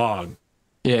furthest along.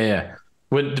 Yeah.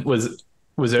 Was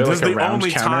there This is like a the round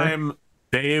only counter? time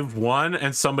they've won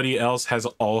and somebody else has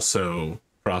also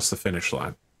crossed the finish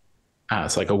line.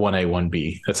 It's like a 1A,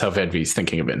 1B. That's how Van-Vee's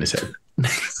thinking of it in his head.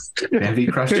 Van-Vee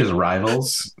crushed his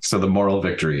rivals, so the moral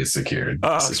victory is secured.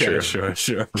 Oh, This is okay, true.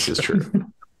 sure. This is true.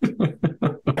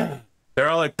 They're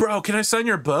all like, bro, can I sign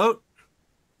your boat?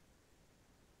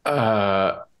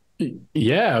 Yeah,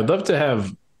 I'd love to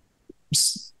have,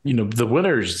 the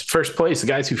winners, first place, the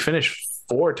guys who finished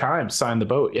 4 times sign the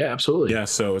boat. Yeah, absolutely. Yeah,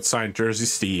 so it's signed Jersey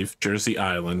Steve, Jersey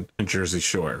Island, and Jersey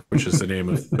Shore, which is the name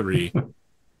of 3.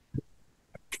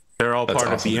 They're all part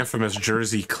of the infamous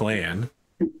Jersey clan,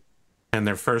 and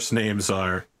their first names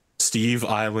are Steve,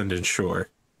 Island, and Shore.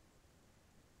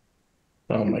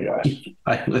 Oh my gosh.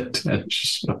 Island and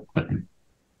Shore.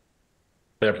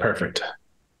 They're perfect.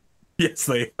 Yes,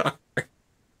 they are.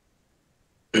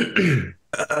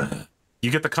 You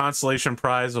get the consolation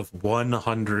prize of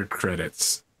 100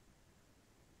 credits.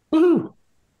 Woohoo!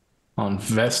 I'll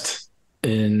invest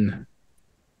in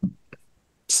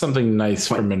something nice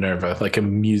for Minerva, like a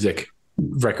music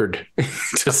record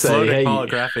to A say, floating hey,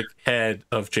 holographic head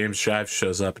of James Jive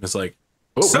shows up and is like,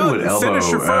 When so would you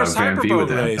finished your first Van-Vee with hyperboat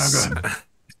that? race. Oh, go ahead.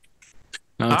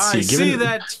 let's I see, see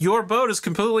that your boat is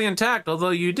completely intact, although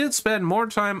you did spend more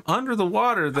time under the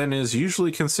water than is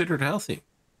usually considered healthy.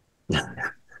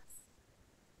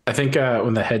 I think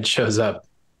when the head shows up,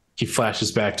 he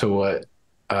flashes back to what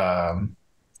I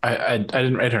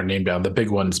didn't write her name down. The big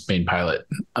one's main pilot.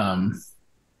 Hanfa.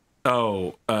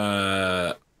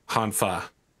 Hanfa,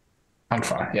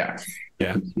 yeah.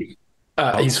 Yeah.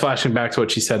 He's flashing back to what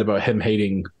she said about him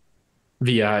hating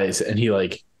VIs, and he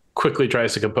like quickly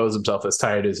tries to compose himself, as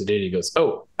tired as he did. He goes,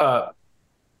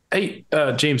 hey,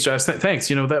 James Josh, thanks.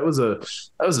 That was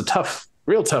a tough,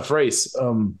 real tough race.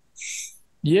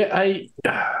 Yeah, I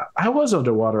was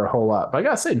underwater a whole lot, but I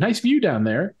gotta say, nice view down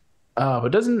there. But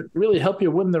doesn't really help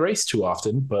you win the race too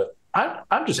often. But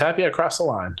I'm just happy I crossed the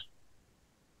line.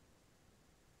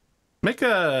 Make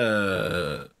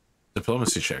a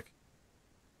diplomacy check.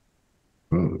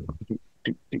 You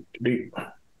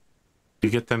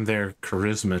get them their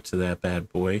charisma to that bad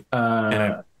boy.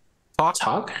 And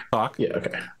talk. Yeah,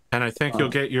 okay. And I think you'll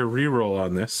get your reroll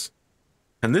on this.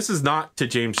 And this is not to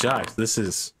James Jive. This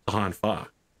is to Hanfa.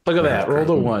 Look at that. Roll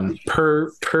the 1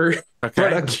 per. Okay.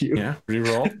 Product you. Yeah.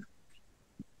 Reroll.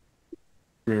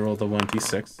 Reroll the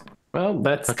 1d6. Well,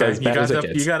 that's okay. as bad as it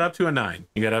gets. You got up to a 9.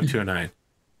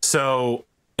 So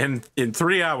in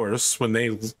 3 hours, when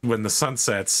the sun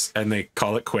sets and they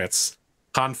call it quits,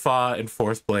 Hanfa in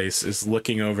 4th place is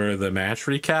looking over the match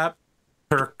recap.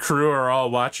 Her crew are all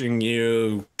watching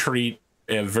you treat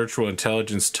virtual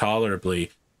intelligence tolerably.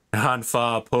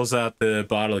 Hanfa pulls out the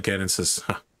bottle again and says,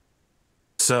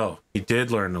 so he did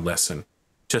learn a lesson,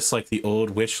 just like the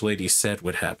old witch lady said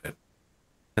would happen.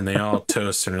 And they all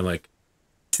toast and are like,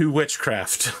 to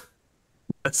witchcraft.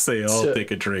 As they all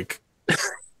take a drink. To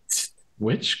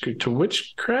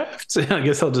witchcraft? I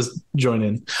guess I'll just join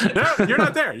in. No, you're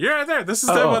not there. You're not there. This is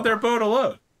them on their boat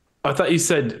alone. I thought you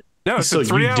said no. It's so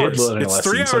 3 you hours. Did learn a It's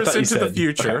lesson, 3 so I hours thought you into the said,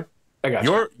 future. Okay. I got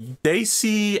you. They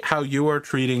see how you are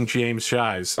treating James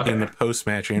Shives in the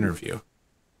post-match interview,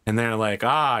 and they're like,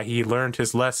 he learned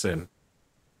his lesson,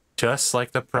 just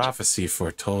like the prophecy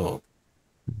foretold.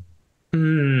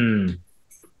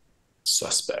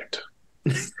 Suspect.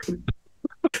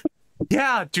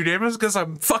 Yeah, dude, it was because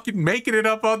I'm fucking making it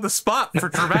up on the spot for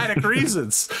dramatic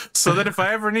reasons, so that if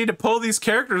I ever need to pull these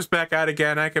characters back out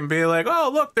again, I can be like, oh,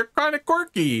 look, they're kind of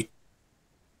quirky.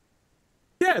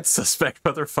 Yeah, it's suspect,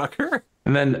 motherfucker.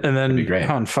 And then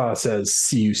Hanfa says,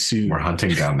 see you soon. We're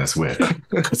hunting down this witch.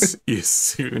 See you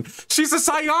soon. She's a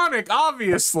psionic,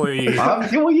 obviously.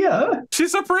 Well, yeah.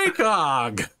 She's a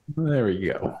precog. There we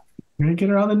go. We're going to get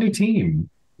her on the new team.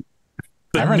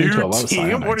 I run into a lot of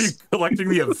psionics. What are you collecting,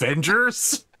 the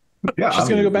Avengers? Yeah, she's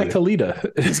going to go back to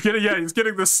Lita. He's getting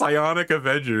the psionic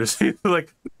Avengers. He's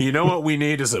like, you know what we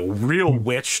need is a real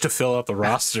witch to fill out the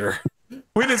roster.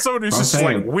 We need someone who's just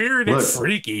like weird and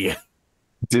freaky.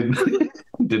 Did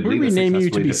we rename you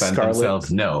to be Scarlet?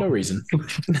 Themselves? No reason.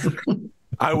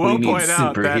 I will point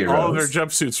out that all of their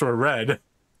jumpsuits were red.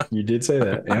 You did say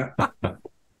that, yeah.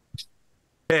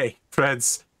 Hey,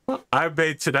 friends, I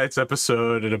made tonight's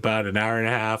episode in about an hour and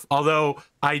a half. Although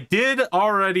I did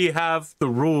already have the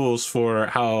rules for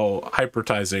how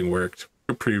hypertizing worked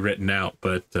pre-written out,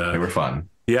 but they were fun.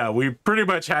 Yeah, we pretty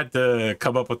much had to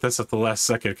come up with this at the last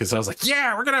second because I was like,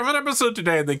 "Yeah, we're gonna have an episode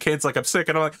today," and then Kane's like, "I'm sick,"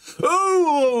 and I'm like,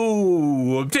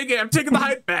 "Oh, I'm taking the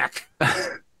hype back."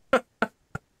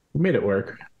 We made it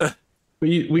work.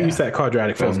 We used that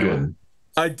quadratic form good.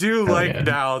 I do like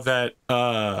now that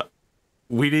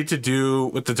we need to do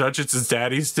what the Dungeons and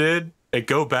Daddies did and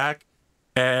go back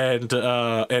and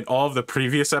all of the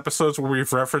previous episodes where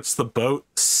we've referenced the boat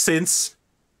since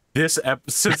this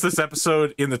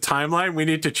episode in the timeline. We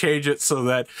need to change it so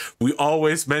that we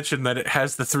always mention that it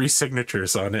has the 3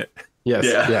 signatures on it. Yes,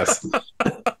 yes.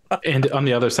 And on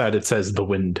the other side, it says the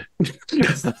wind.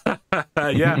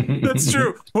 Yeah, that's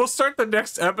true. We'll start the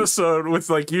next episode with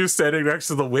like you standing next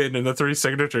to the wind and the 3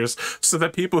 signatures, so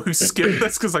that people who skip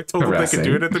this because I told them they could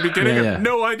do it at the beginning have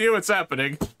no idea what's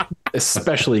happening.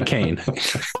 Especially Kain.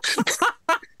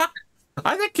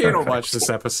 I think Kain will watch this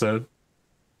episode.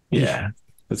 Yeah,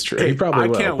 that's true. He probably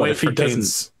will. I can't wait for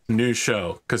Kain's new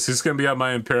show because he's going to be on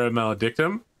my Imperium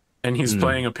Maledictum, and he's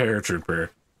playing a paratrooper.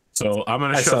 So I'm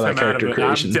going to shove him out of it.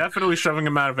 I'm definitely shoving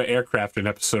him out of an aircraft in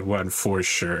episode 1 for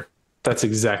sure. That's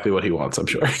exactly what he wants, I'm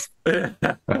sure.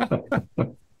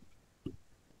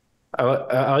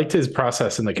 I liked his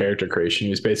process in the character creation. He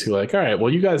was basically like, all right,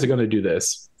 well, you guys are going to do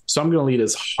this, so I'm going to lead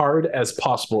as hard as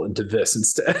possible into this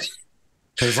instead.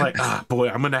 He's like, boy,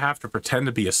 I'm going to have to pretend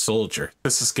to be a soldier.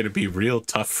 This is going to be real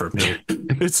tough for me.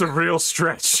 It's a real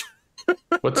stretch.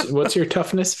 What's your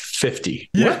toughness? 50.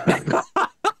 Yeah.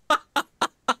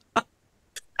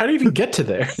 How do you even get to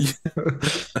there?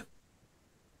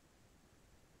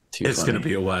 It's going to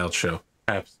be a wild show.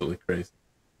 Absolutely crazy.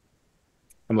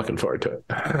 I'm looking forward to it.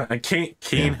 And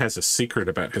Kain has a secret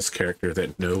about his character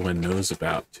that no one knows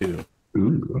about, too.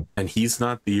 Ooh. And he's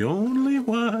not the only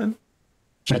one.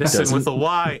 Medicine with a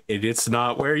Y, and it's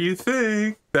not where you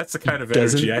think. That's the kind of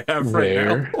energy I have right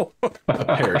now. A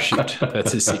parachute.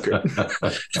 That's his secret.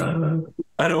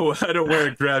 I don't wear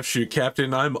a grab chute,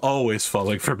 Captain. I'm always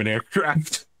falling from an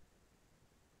aircraft.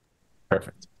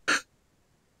 Perfect.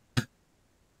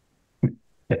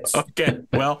 Yes. Okay,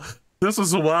 well, this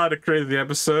was a wild and crazy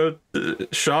episode.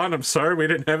 Sean, I'm sorry we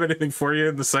didn't have anything for you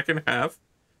in the second half.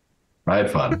 I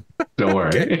had fun. Don't worry.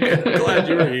 Okay. Glad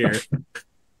you were here.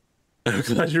 I'm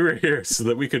glad you were here so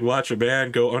that we could watch a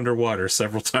man go underwater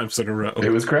several times in a row.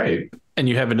 It was great. And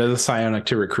you have another Psionic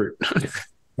to recruit.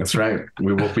 That's right.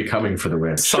 We will be coming for the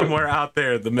witch. Somewhere out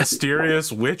there, the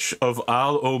mysterious witch of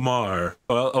Al-Owar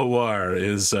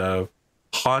is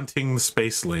haunting the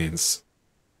space lanes,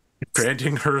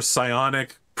 granting her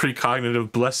psionic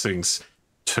precognitive blessings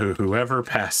to whoever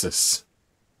passes.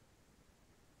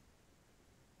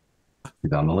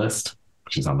 She's on the list.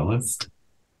 She's on the list.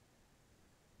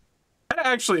 That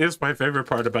actually is my favorite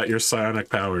part about your psionic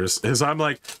powers, is I'm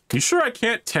like, you sure I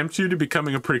can't tempt you to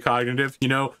becoming a precognitive? You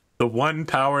know, the one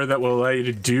power that will allow you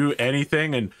to do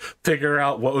anything and figure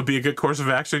out what would be a good course of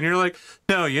action. And you're like,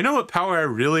 no, you know what power I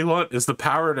really want is the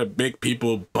power to make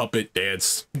people puppet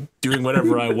dance, doing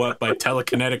whatever I want by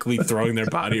telekinetically throwing their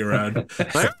body around.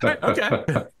 Like,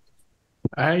 okay.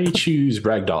 I choose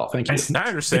Ragdoll. Thank you. I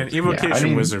understand.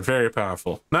 Evocation Wizard, very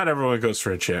powerful. Not everyone goes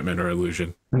for enchantment or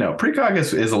illusion. No, precog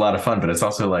is a lot of fun, but it's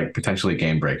also like potentially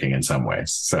game breaking in some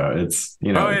ways. So it's,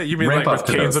 you know. Oh, yeah. You mean like with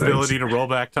Kain's ability to roll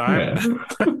back time?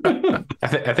 Yeah.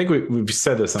 I think we've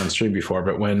said this on stream before,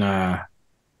 but when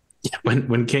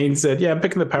Kain said, yeah, I'm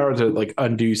picking the power to like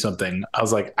undo something, I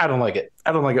was like, I don't like it.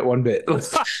 I don't like it one bit.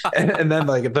 and then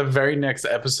like at the very next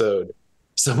episode,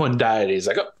 someone died. He's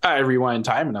like, oh, I rewind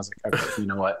time. And I was like, okay, you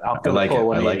know what? I like it.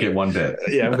 I like it one bit.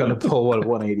 Yeah, I'm going to pull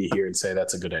 180 here and say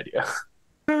that's a good idea.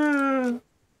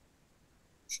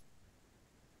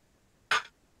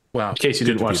 Wow. In case you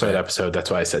didn't watch that episode,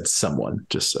 that's why I said someone.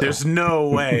 Just so. There's no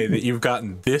way that you've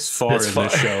gotten this far in the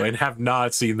show and have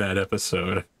not seen that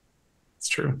episode. It's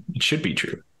true. It should be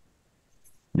true.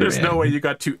 There's no way you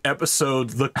got to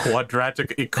episode the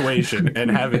quadratic equation and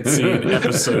haven't seen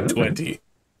episode 20.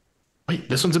 Wait,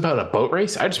 this one's about a boat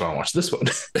race? I just want to watch this one.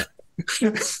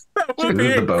 That would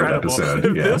be incredible. If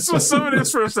this was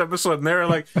somebody's first episode and they were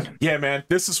like, yeah, man,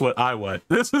 this is what I want.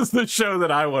 This is the show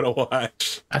that I want to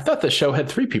watch. I thought the show had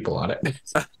 3 people on it.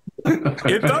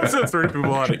 It does have 3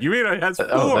 people on it. You mean it has 4?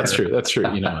 Oh, that's true. That's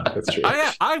true. You know, that's true.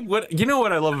 I would. You know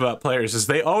what I love about players is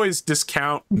they always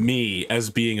discount me as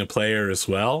being a player as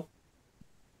well.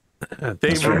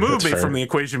 They remove me from the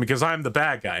equation because I'm the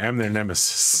bad guy. I'm their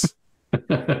nemesis.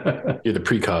 You're the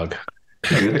precog.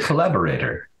 You're the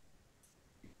collaborator.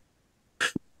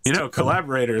 You know,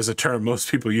 collaborator is a term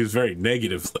most people use very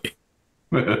negatively.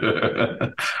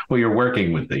 Well, you're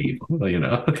working with the evil, you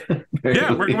know.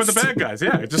 Yeah, working with the bad guys.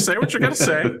 Yeah, just say what you're going to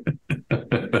say.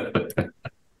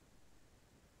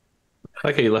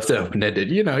 Like how you left it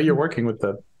open-ended. You know, you're working with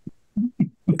the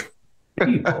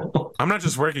people. I'm not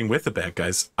just working with the bad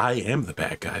guys. I am the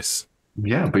bad guys.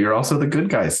 Yeah, but you're also the good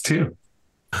guys too.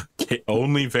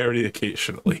 Only very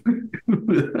occasionally.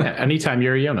 Anytime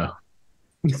you're a Yono.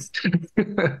 She's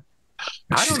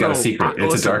got a secret.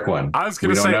 It's a dark one. I was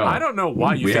going to say, I don't know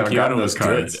why you think Yono was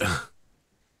good.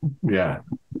 Yeah.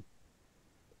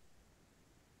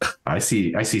 I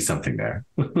see something there.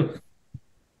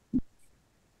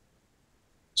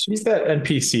 She's that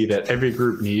NPC that every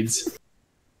group needs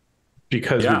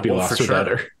because we'd be lost without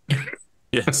her.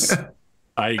 Yes,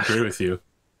 I agree with you.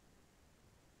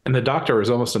 And the doctor was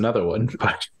almost another one,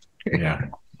 but yeah.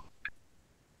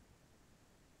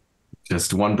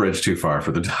 Just one bridge too far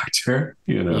for the doctor,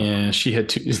 you know. Yeah, she had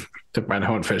to. Never mind,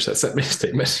 I won't finish that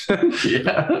statement.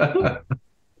 Yeah.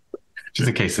 Just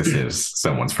in case this is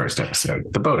someone's first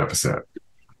episode, the boat episode.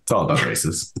 It's all about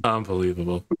races.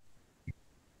 Unbelievable.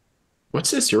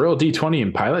 What's this? Your roll D20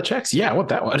 in pilot checks? Yeah, I want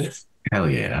that one. Hell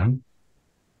yeah.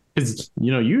 Because,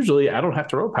 you know, usually I don't have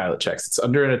to roll pilot checks. It's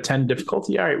under a 10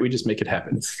 difficulty. All right, we just make it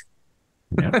happen.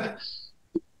 Yeah.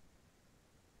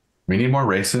 We need more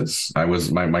races. I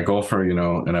was my goal for, you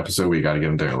know, an episode, we got to get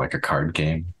into like a card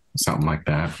game, something like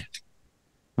that.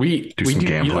 We do some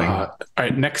gambling. All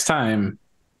right, next time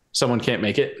someone can't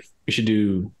make it, we should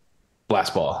do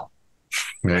Blast Ball.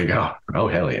 There you go. Oh,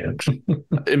 hell yeah.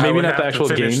 Maybe not the actual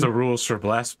finish game. the rules for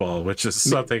Blast Ball, which is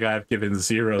something I've given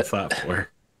zero thought for.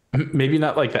 Maybe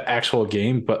not like the actual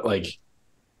game, but like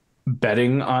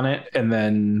betting on it and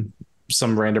then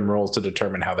some random rolls to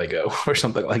determine how they go or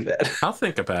something like that. I'll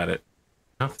think about it.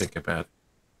 I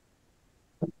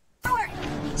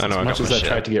know. As much as I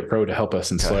tried to get Pro to help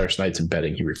us in Solaris Knights and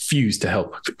betting, he refused to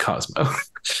help with Cosmo.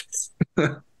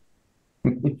 I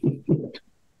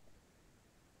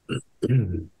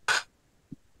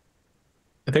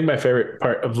think my favorite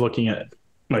part of looking at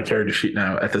my character sheet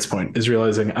now at this point is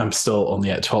realizing I'm still only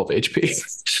at 12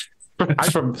 HP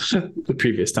from the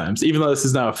previous times, even though this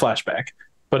is now a flashback.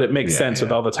 But it makes sense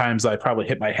with all the times I probably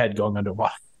hit my head going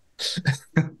underwater.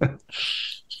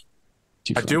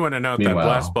 I do want to note that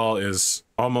Blast Ball is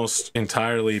almost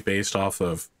entirely based off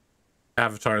of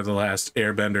Avatar: The Last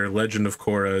Airbender, Legend of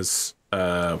Korra's,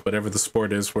 whatever the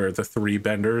sport is where the three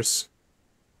benders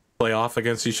play off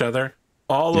against each other.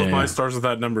 All of my Stars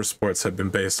Without Number sports have been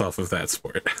based off of that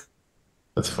sport.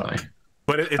 That's funny.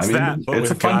 But it's a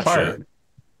fun part.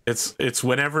 It's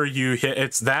whenever you hit,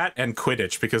 it's that and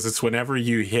Quidditch, because it's whenever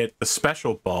you hit the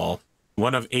special ball,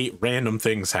 one of 8 random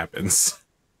things happens.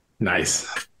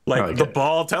 Nice. Like the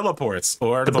ball teleports,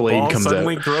 or the ball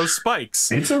suddenly grows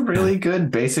spikes. It's a really good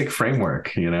basic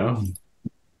framework, you know?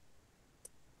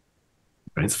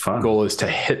 It's fun. Goal is to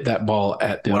hit that ball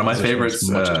at the one of my favorite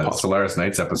Solaris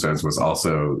Knights episodes was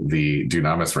also the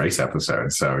Dunamis race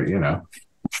episode. So, you know.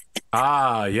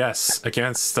 Ah, yes.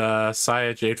 Against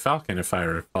Saya Jade Falcon, if I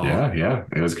recall. Yeah.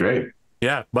 It was great.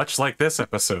 Yeah, much like this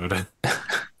episode.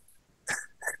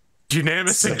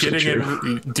 Dunamis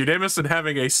and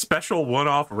having a special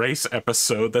one-off race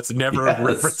epised that's never a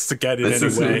reference to get in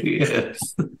any way.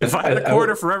 If I had a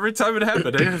quarter for every time it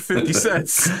happened, I had 50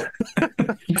 cents.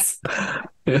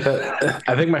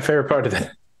 I think my favorite part of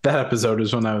that episode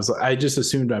is when I just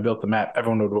assumed when I built the map,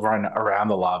 everyone would run around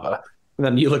the lava. And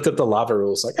then you looked at the lava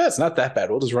rules, like, it's not that bad.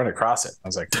 We'll just run across it. I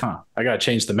was like, I got to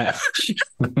change the map.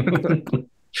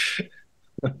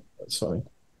 That's funny.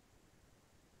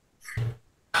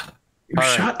 You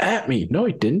shot at me. No,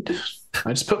 I didn't.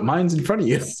 I just put mines in front of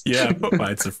you. Yeah, I put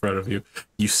mines in front of you.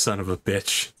 You son of a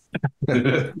bitch.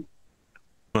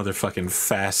 Motherfucking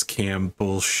fast cam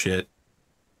bullshit.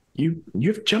 You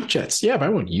have jump jets. Yeah, but I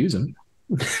won't use them.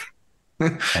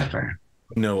 Ever.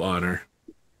 No honor.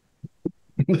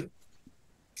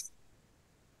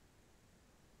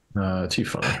 Too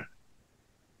funny.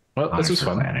 Well, this was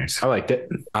fun. Manners. I liked it.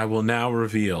 I will now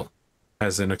reveal,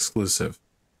 as an exclusive,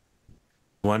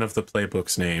 one of the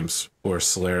playbook's names for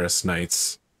Solaris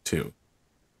Knights 2.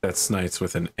 That's Knights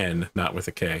with an N, not with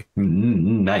a K.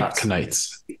 Knights.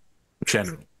 Knights.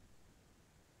 General.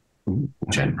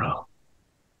 General.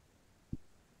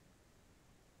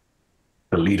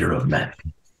 The leader of men.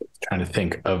 Trying to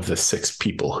think of the 6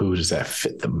 people. Who does that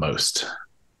fit the most?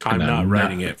 I'm not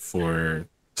writing it for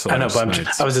Solaris I know,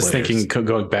 but I was just thinking,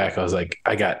 going back, I was like,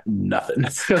 I got nothing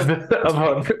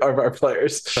of our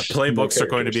players. The playbooks are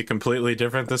going to be completely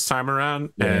different this time around,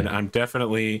 and I'm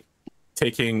definitely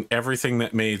taking everything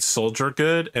that made Soldier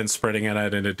good and spreading it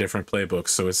out into different playbooks,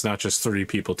 so it's not just 3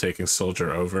 people taking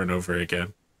Soldier over and over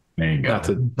again. There you go.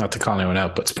 Not to call anyone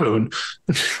out, but Spoon.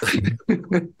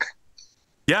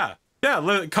 Yeah,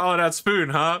 call it out, Spoon,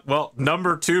 huh? Well,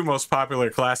 number 2 most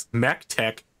popular class, Mech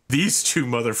Tech, these two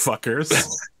motherfuckers.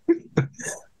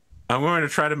 I'm going to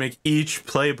try to make each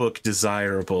playbook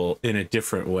desirable in a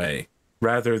different way,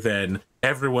 rather than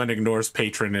everyone ignores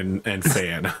patron and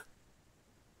fan.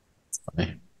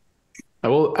 I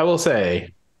will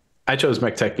say, I chose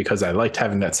mech tech because I liked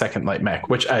having that second light mech,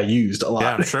 which I used a lot.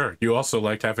 Yeah, I'm sure. You also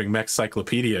liked having mech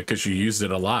cyclopedia because you used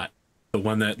it a lot. The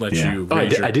one that lets you. Oh, I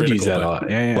did use that a lot.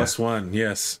 Yeah. +1,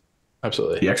 yes.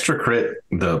 Absolutely. The extra crit,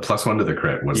 the +1 to the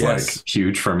crit was like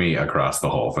huge for me across the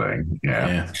whole thing.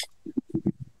 Yeah.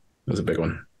 It was a big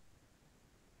one.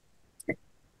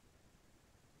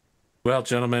 Well,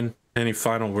 gentlemen, any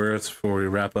final words before we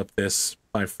wrap up this,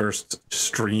 my first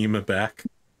stream back?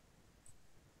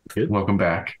 Good. Welcome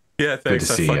back. Yeah,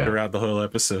 thanks. I fucked around the whole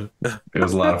episode. It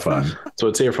was a lot of fun. That's what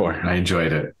it's here for. I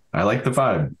enjoyed it. I like the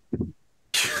vibe.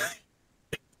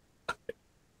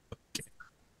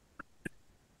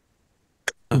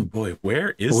 Oh boy,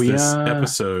 where is this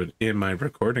episode in my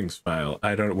recordings file?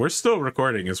 I don't. We're still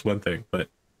recording is one thing, but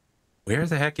where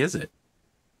the heck is it?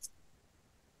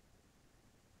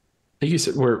 I think you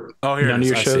said we're none of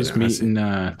your shows meet in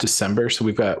December, so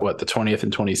we've got what, the 20th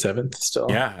and 27th still.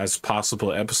 Yeah, as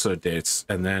possible episode dates,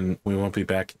 and then we won't be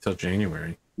back until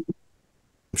January.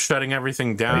 I'm shutting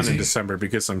everything down in December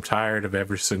because I'm tired of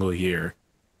every single year.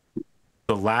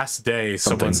 The last day,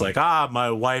 someone's like, my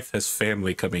wife has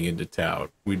family coming into town.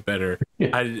 We'd better.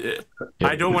 I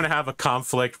don't want to have a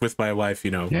conflict with my wife, you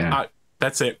know. Yeah.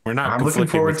 That's it. We're not. I'm looking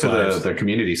forward to the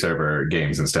community server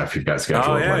games and stuff you've got scheduled.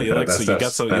 Oh yeah, like you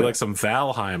like some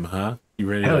Valheim, huh? You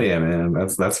ready? Hell yeah, man.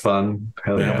 That's fun.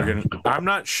 Hell yeah. I'm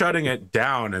not shutting it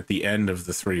down at the end of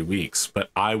the 3 weeks,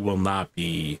 but I will not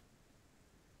be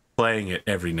playing it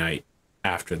every night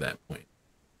after that point.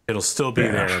 It'll still be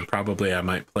there, and probably I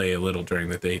might play a little during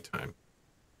the daytime.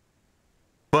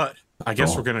 But I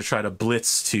guess we're going to try to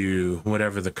blitz to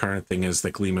whatever the current thing is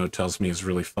that Glimo tells me is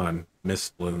really fun.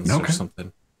 Mistlands or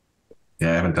something.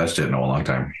 Yeah, I haven't touched it in a long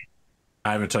time.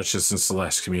 I haven't touched it since the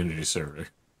last community server.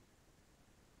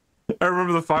 I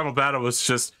remember the final battle was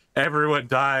just everyone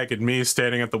dying and me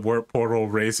standing at the warp portal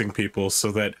raising people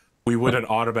so that we wouldn't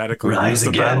automatically lose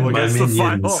the battle against the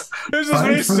final. There's just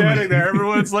me standing there.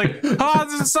 Everyone's like, oh,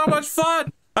 this is so much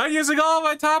fun. I'm using all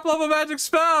my top level magic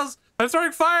spells. I'm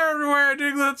throwing fire everywhere and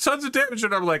doing tons of damage.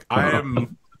 And I'm like, I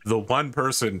am the one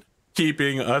person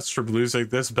keeping us from losing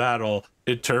this battle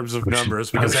in terms of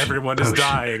numbers because everyone is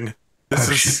dying. This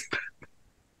is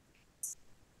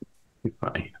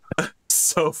funny.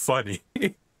 So funny.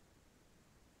 I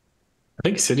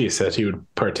think Sidious said he would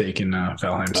partake in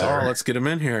Valheim server. Oh, let's get him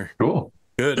in here. Cool.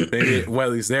 Good. Maybe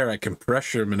while he's there, I can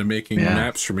pressure him into making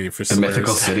maps for me for the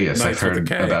mythical Sidious. I've heard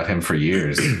about him for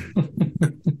years.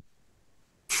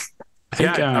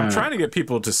 I'm trying to get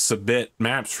people to submit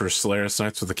maps for Solaris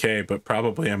Knights with a K, but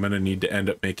probably I'm going to need to end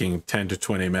up making 10 to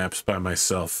 20 maps by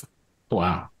myself.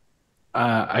 Wow.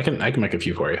 I can make a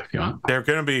few for you if you want. They're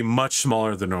going to be much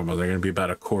smaller than normal. They're going to be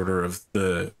about a quarter of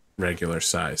the regular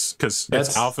size because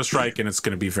it's Alpha Strike and it's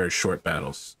going to be very short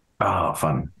battles. Oh,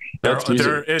 fun.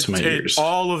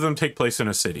 All of them take place in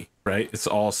a city, right? It's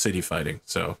all city fighting.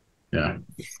 So yeah,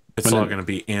 it's all going to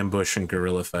be ambush and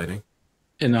guerrilla fighting.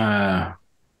 In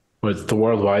with the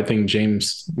worldwide thing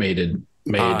James made.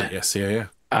 Yes, yeah.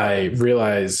 I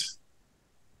realized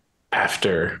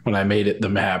after when I made it the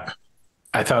map,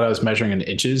 I thought I was measuring in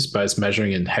inches, but I was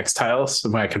measuring in hex tiles.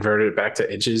 And when I converted it back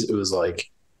to inches, it was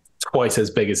like twice as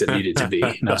big as it needed to be.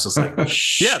 And I was just like,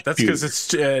 yeah, that's because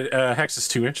it's hex is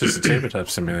 2 inches in Tabletop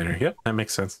Simulator. Yep, that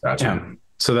makes sense. Gotcha. Yeah.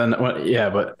 So then,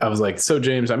 but I was like, so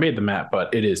James, I made the map,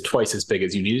 but it is twice as big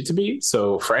as you need it to be.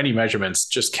 So for any measurements,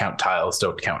 just count tiles,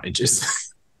 don't count inches.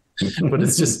 But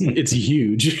it's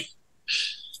huge.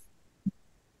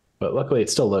 But luckily it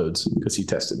still loads because he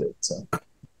tested it. So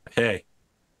hey,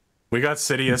 we got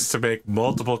Sidious to make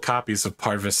multiple copies of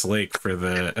Parvis Lake for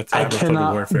the I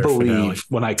cannot believe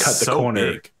when I cut the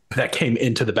corner that came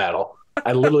into the battle.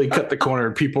 I literally cut the corner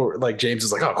and people were like, James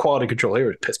is like, oh, quality control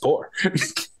here is piss poor.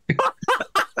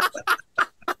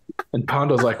 And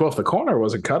Pondo's like, well, if the corner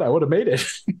wasn't cut, I would have made it.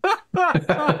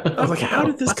 I was like, how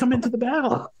did this come into the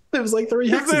battle? It was like 3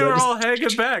 hexes. They were all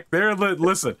hanging back.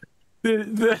 Listen,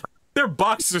 their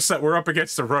boxers that were up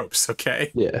against the ropes,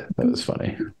 okay? Yeah, that was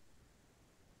funny.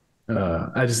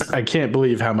 I can't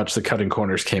believe how much the cutting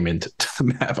corners came into the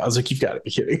map. I was like, you've got to be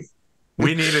kidding.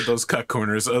 We needed those cut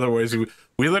corners. Otherwise,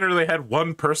 we literally had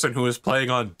one person who was playing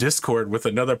on Discord with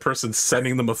another person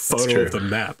sending them a photo of the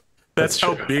map. That's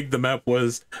how big the map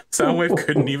was. Soundwave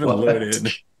couldn't even load in.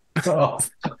 Oh,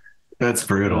 that's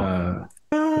brutal.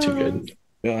 Too good.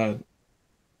 God,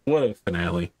 what a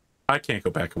finale. I can't go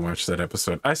back and watch that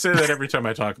episode. I say that every time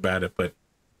I talk about it, but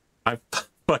I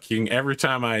fucking every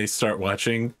time I start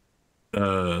watching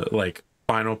like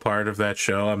final part of that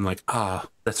show, I'm like,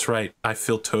 that's right, I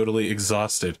feel totally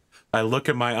exhausted. I look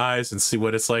in my eyes and see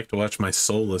what it's like to watch my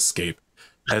soul escape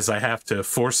as I have to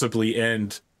forcibly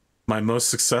end my most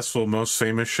successful, most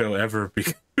famous show ever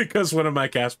because one of my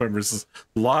cast members has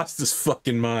lost his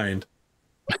fucking mind.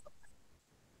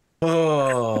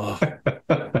 Oh,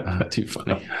 too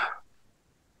funny.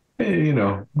 You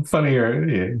know,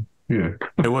 funnier. Yeah.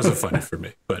 It wasn't funny for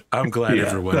me, but I'm glad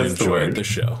everyone enjoyed the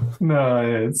show.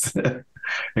 No, it's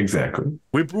exactly.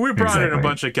 We brought in a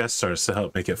bunch of guest stars to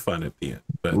help make it fun at the end.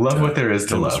 But, love what there is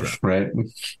to love, right?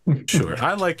 Sure.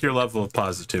 I like your level of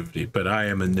positivity, but I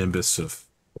am a nimbus of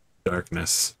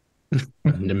darkness.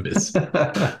 Nimbus.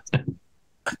 A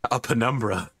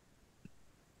penumbra.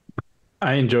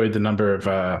 I enjoyed the number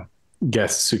of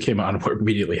guests who came on were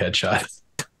immediately headshot.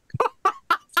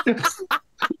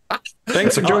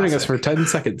 Thanks for joining us for 10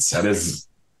 seconds. That is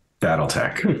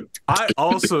Battletech. I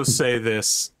also say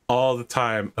this all the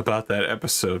time about that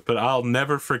episode, but I'll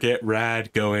never forget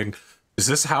Rad going, is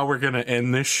this how we're going to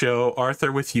end this show, Arthur,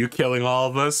 with you killing all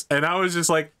of us? And I was just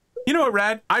like, you know what,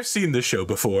 Rad? I've seen this show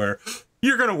before.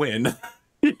 You're going to win.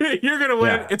 You're going to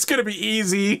win. Yeah. It's going to be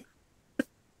easy.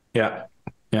 Yeah.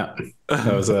 Yeah.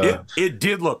 That was it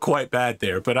did look quite bad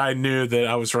there, but I knew that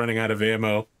I was running out of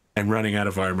ammo and running out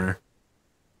of armor.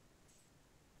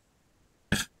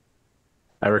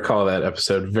 I recall that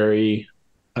episode very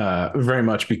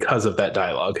much because of that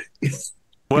dialogue.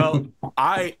 Well,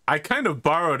 I kind of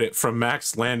borrowed it from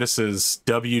Max Landis's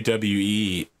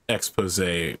WWE expose,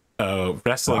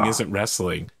 Wrestling Isn't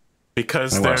Wrestling,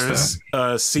 because there's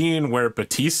a scene where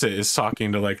Batista is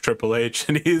talking to like Triple H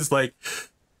and he's like,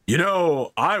 you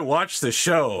know, I watched the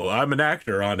show. I'm an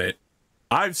actor on it.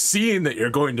 I've seen that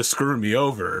you're going to screw me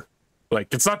over.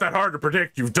 Like, it's not that hard to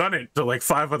predict. You've done it to like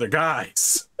 5 other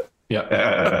guys.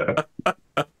 Yeah.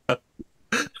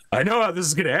 I know how this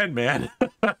is going to end, man.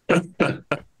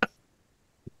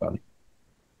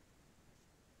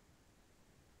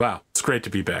 Wow, it's great to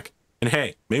be back. And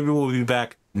hey, maybe we'll be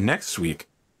back next week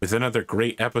with another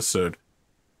great episode.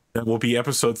 That will be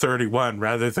episode 31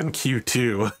 rather than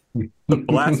Q2, the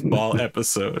Blast Ball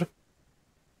episode.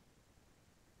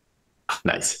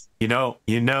 Nice. You know,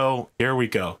 here we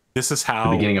go. This is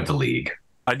how... The beginning of the league.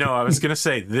 I know, I was going to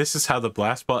say, this is how the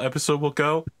Blast Ball episode will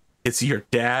go. It's your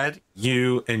dad,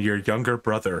 you, and your younger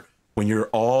brother, when you're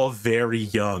all very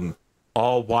young,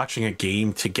 all watching a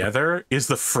game together is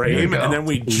the frame, and then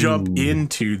we jump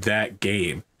into that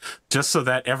game. Just so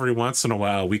that every once in a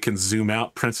while we can zoom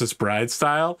out Princess Bride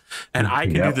style, and I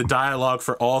can do the dialogue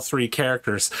for all 3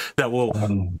 characters that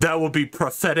will be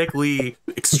prophetically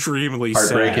extremely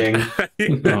heartbreaking. Sad.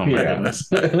 Oh my goodness.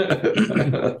 Your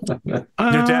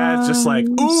dad's just like,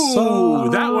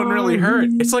 ooh, that one really hurt.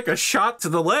 It's like a shot to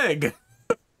the leg.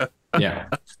 Yeah.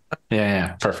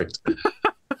 Perfect.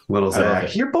 Little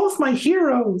Zach, you're both my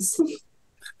heroes.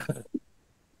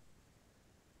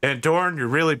 And Dorn, you're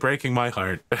really breaking my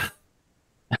heart.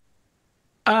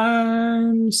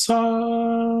 I'm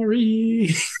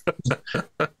sorry.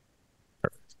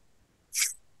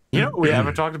 You know what we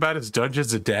haven't talked about is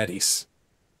Dungeons and Daddies.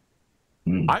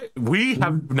 We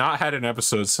have not had an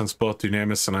episode since both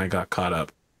Dunamis and I got caught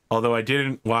up. Although I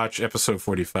didn't watch episode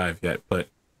 45 yet, but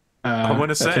I want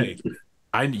to say,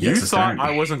 you thought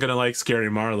I wasn't going to like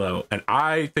Scary Marlowe, and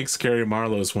I think Scary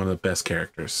Marlowe is one of the best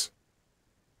characters.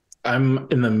 I'm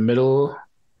in the middle,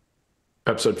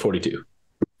 episode 42.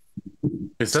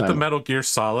 Is that the Metal Gear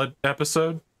Solid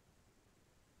episode?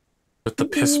 With the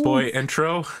Piss Boy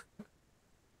intro?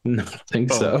 No, I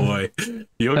think so. Oh boy.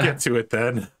 You'll get to it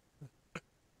then.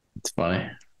 It's funny.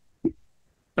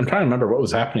 I'm trying to remember what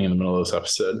was happening in the middle of this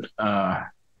episode. I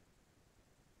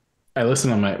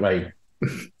listen on my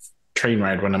train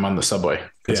ride when I'm on the subway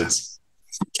because it's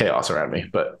chaos around me,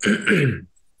 but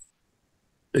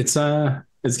it's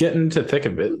getting to the thick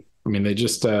of it. I mean, they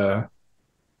just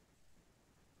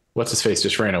what's his face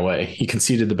just ran away. He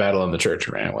conceded the battle in the church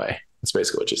and ran away. That's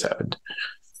basically what just happened.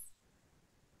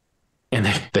 And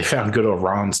they found good old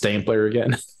Ron Stampler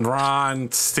again.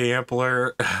 Ron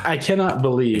Stampler. I cannot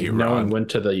believe no one went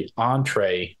to the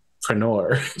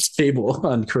entrepreneur table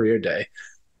on career day.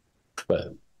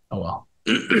 But oh well.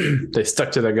 They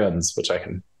stuck to their guns, which I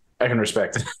can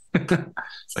respect.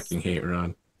 Fucking hate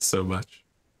Ron so much.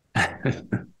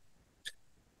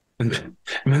 And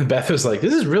Beth was like,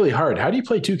 this is really hard. How do you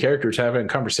play 2 characters having a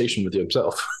conversation with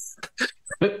yourself?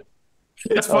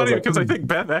 It's funny because I think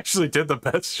Beth actually did the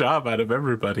best job out of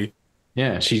everybody.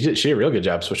 Yeah, she did a real good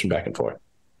job switching back and forth.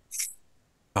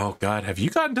 Oh God, have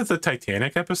you gotten to the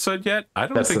Titanic episode yet? I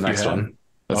don't think the next you have. one.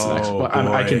 That's the next one.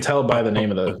 I can tell by the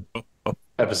name of the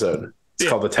episode. It's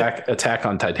called Attack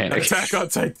on Titanic. Attack on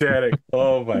Titanic.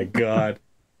 Oh my god.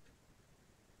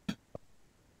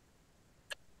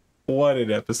 What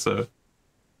an episode.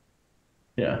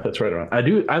 Yeah, that's right around.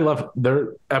 I love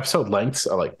their episode lengths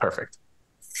are like perfect.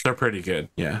 They're pretty good.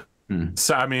 Yeah.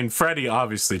 So I mean, Freddie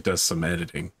obviously does some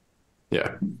editing.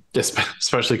 Yeah.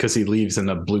 Especially because he leaves in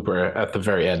a blooper at the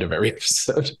very end of every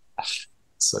episode.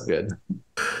 So good.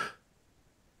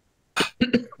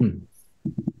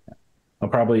 I'll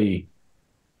probably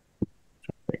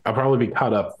be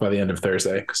caught up by the end of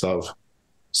Thursday because I'll have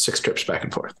 6 trips back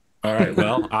and forth. All right.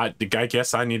 Well, I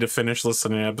guess I need to finish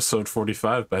listening to episode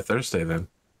 45 by Thursday then.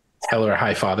 Hell or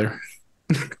High Father.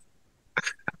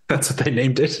 That's what they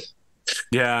named it.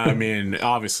 Yeah, I mean,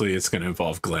 obviously it's going to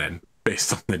involve Glenn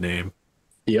based on the name.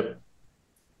 Yep.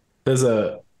 There's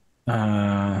a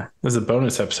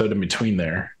bonus episode in between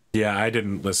there. Yeah, I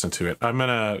didn't listen to it. I'm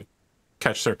gonna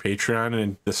catch their Patreon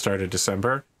in the start of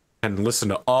December and listen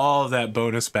to all of that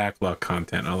bonus backlog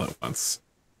content all at once.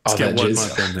 Let's get 1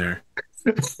 month in there.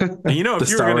 And you know, if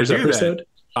you were gonna do that,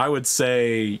 I would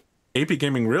say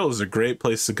APGamingREAL is a great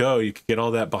place to go. You can get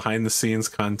all that behind the scenes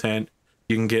content.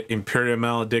 You can get Imperium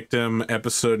Maledictum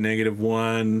episode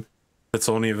 -1 that's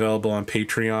only available on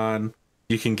Patreon.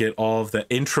 You can get all of the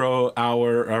intro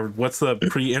hour, or what's the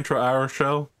pre-intro hour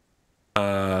show?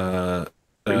 The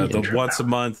once a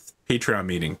month Patreon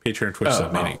meeting, Patreon Twitch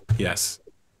sub meeting. Yes.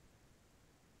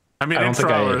 I mean,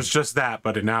 intro hour is just that,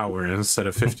 but an hour instead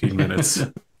of 15 minutes.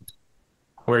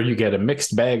 Where you get a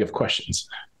mixed bag of questions.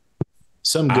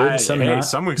 Some good, some not.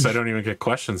 Some weeks I don't even get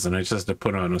questions, and I just have to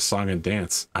put on a song and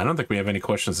dance. I don't think we have any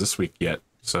questions this week yet.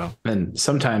 So, and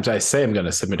sometimes I say I'm going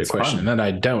to submit a question, and then I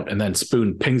don't, and then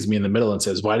Spoon pings me in the middle and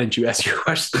says, "Why didn't you ask your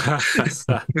question?"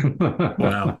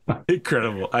 Wow,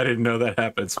 incredible! I didn't know that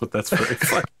happens, but that's very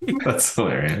funny. That's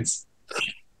hilarious.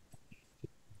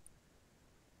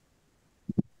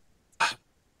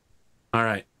 All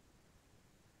right,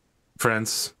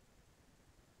 friends,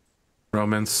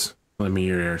 Romans, lend me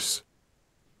your ears.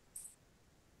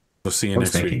 We'll see you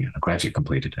next week. I'm glad you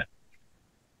completed it.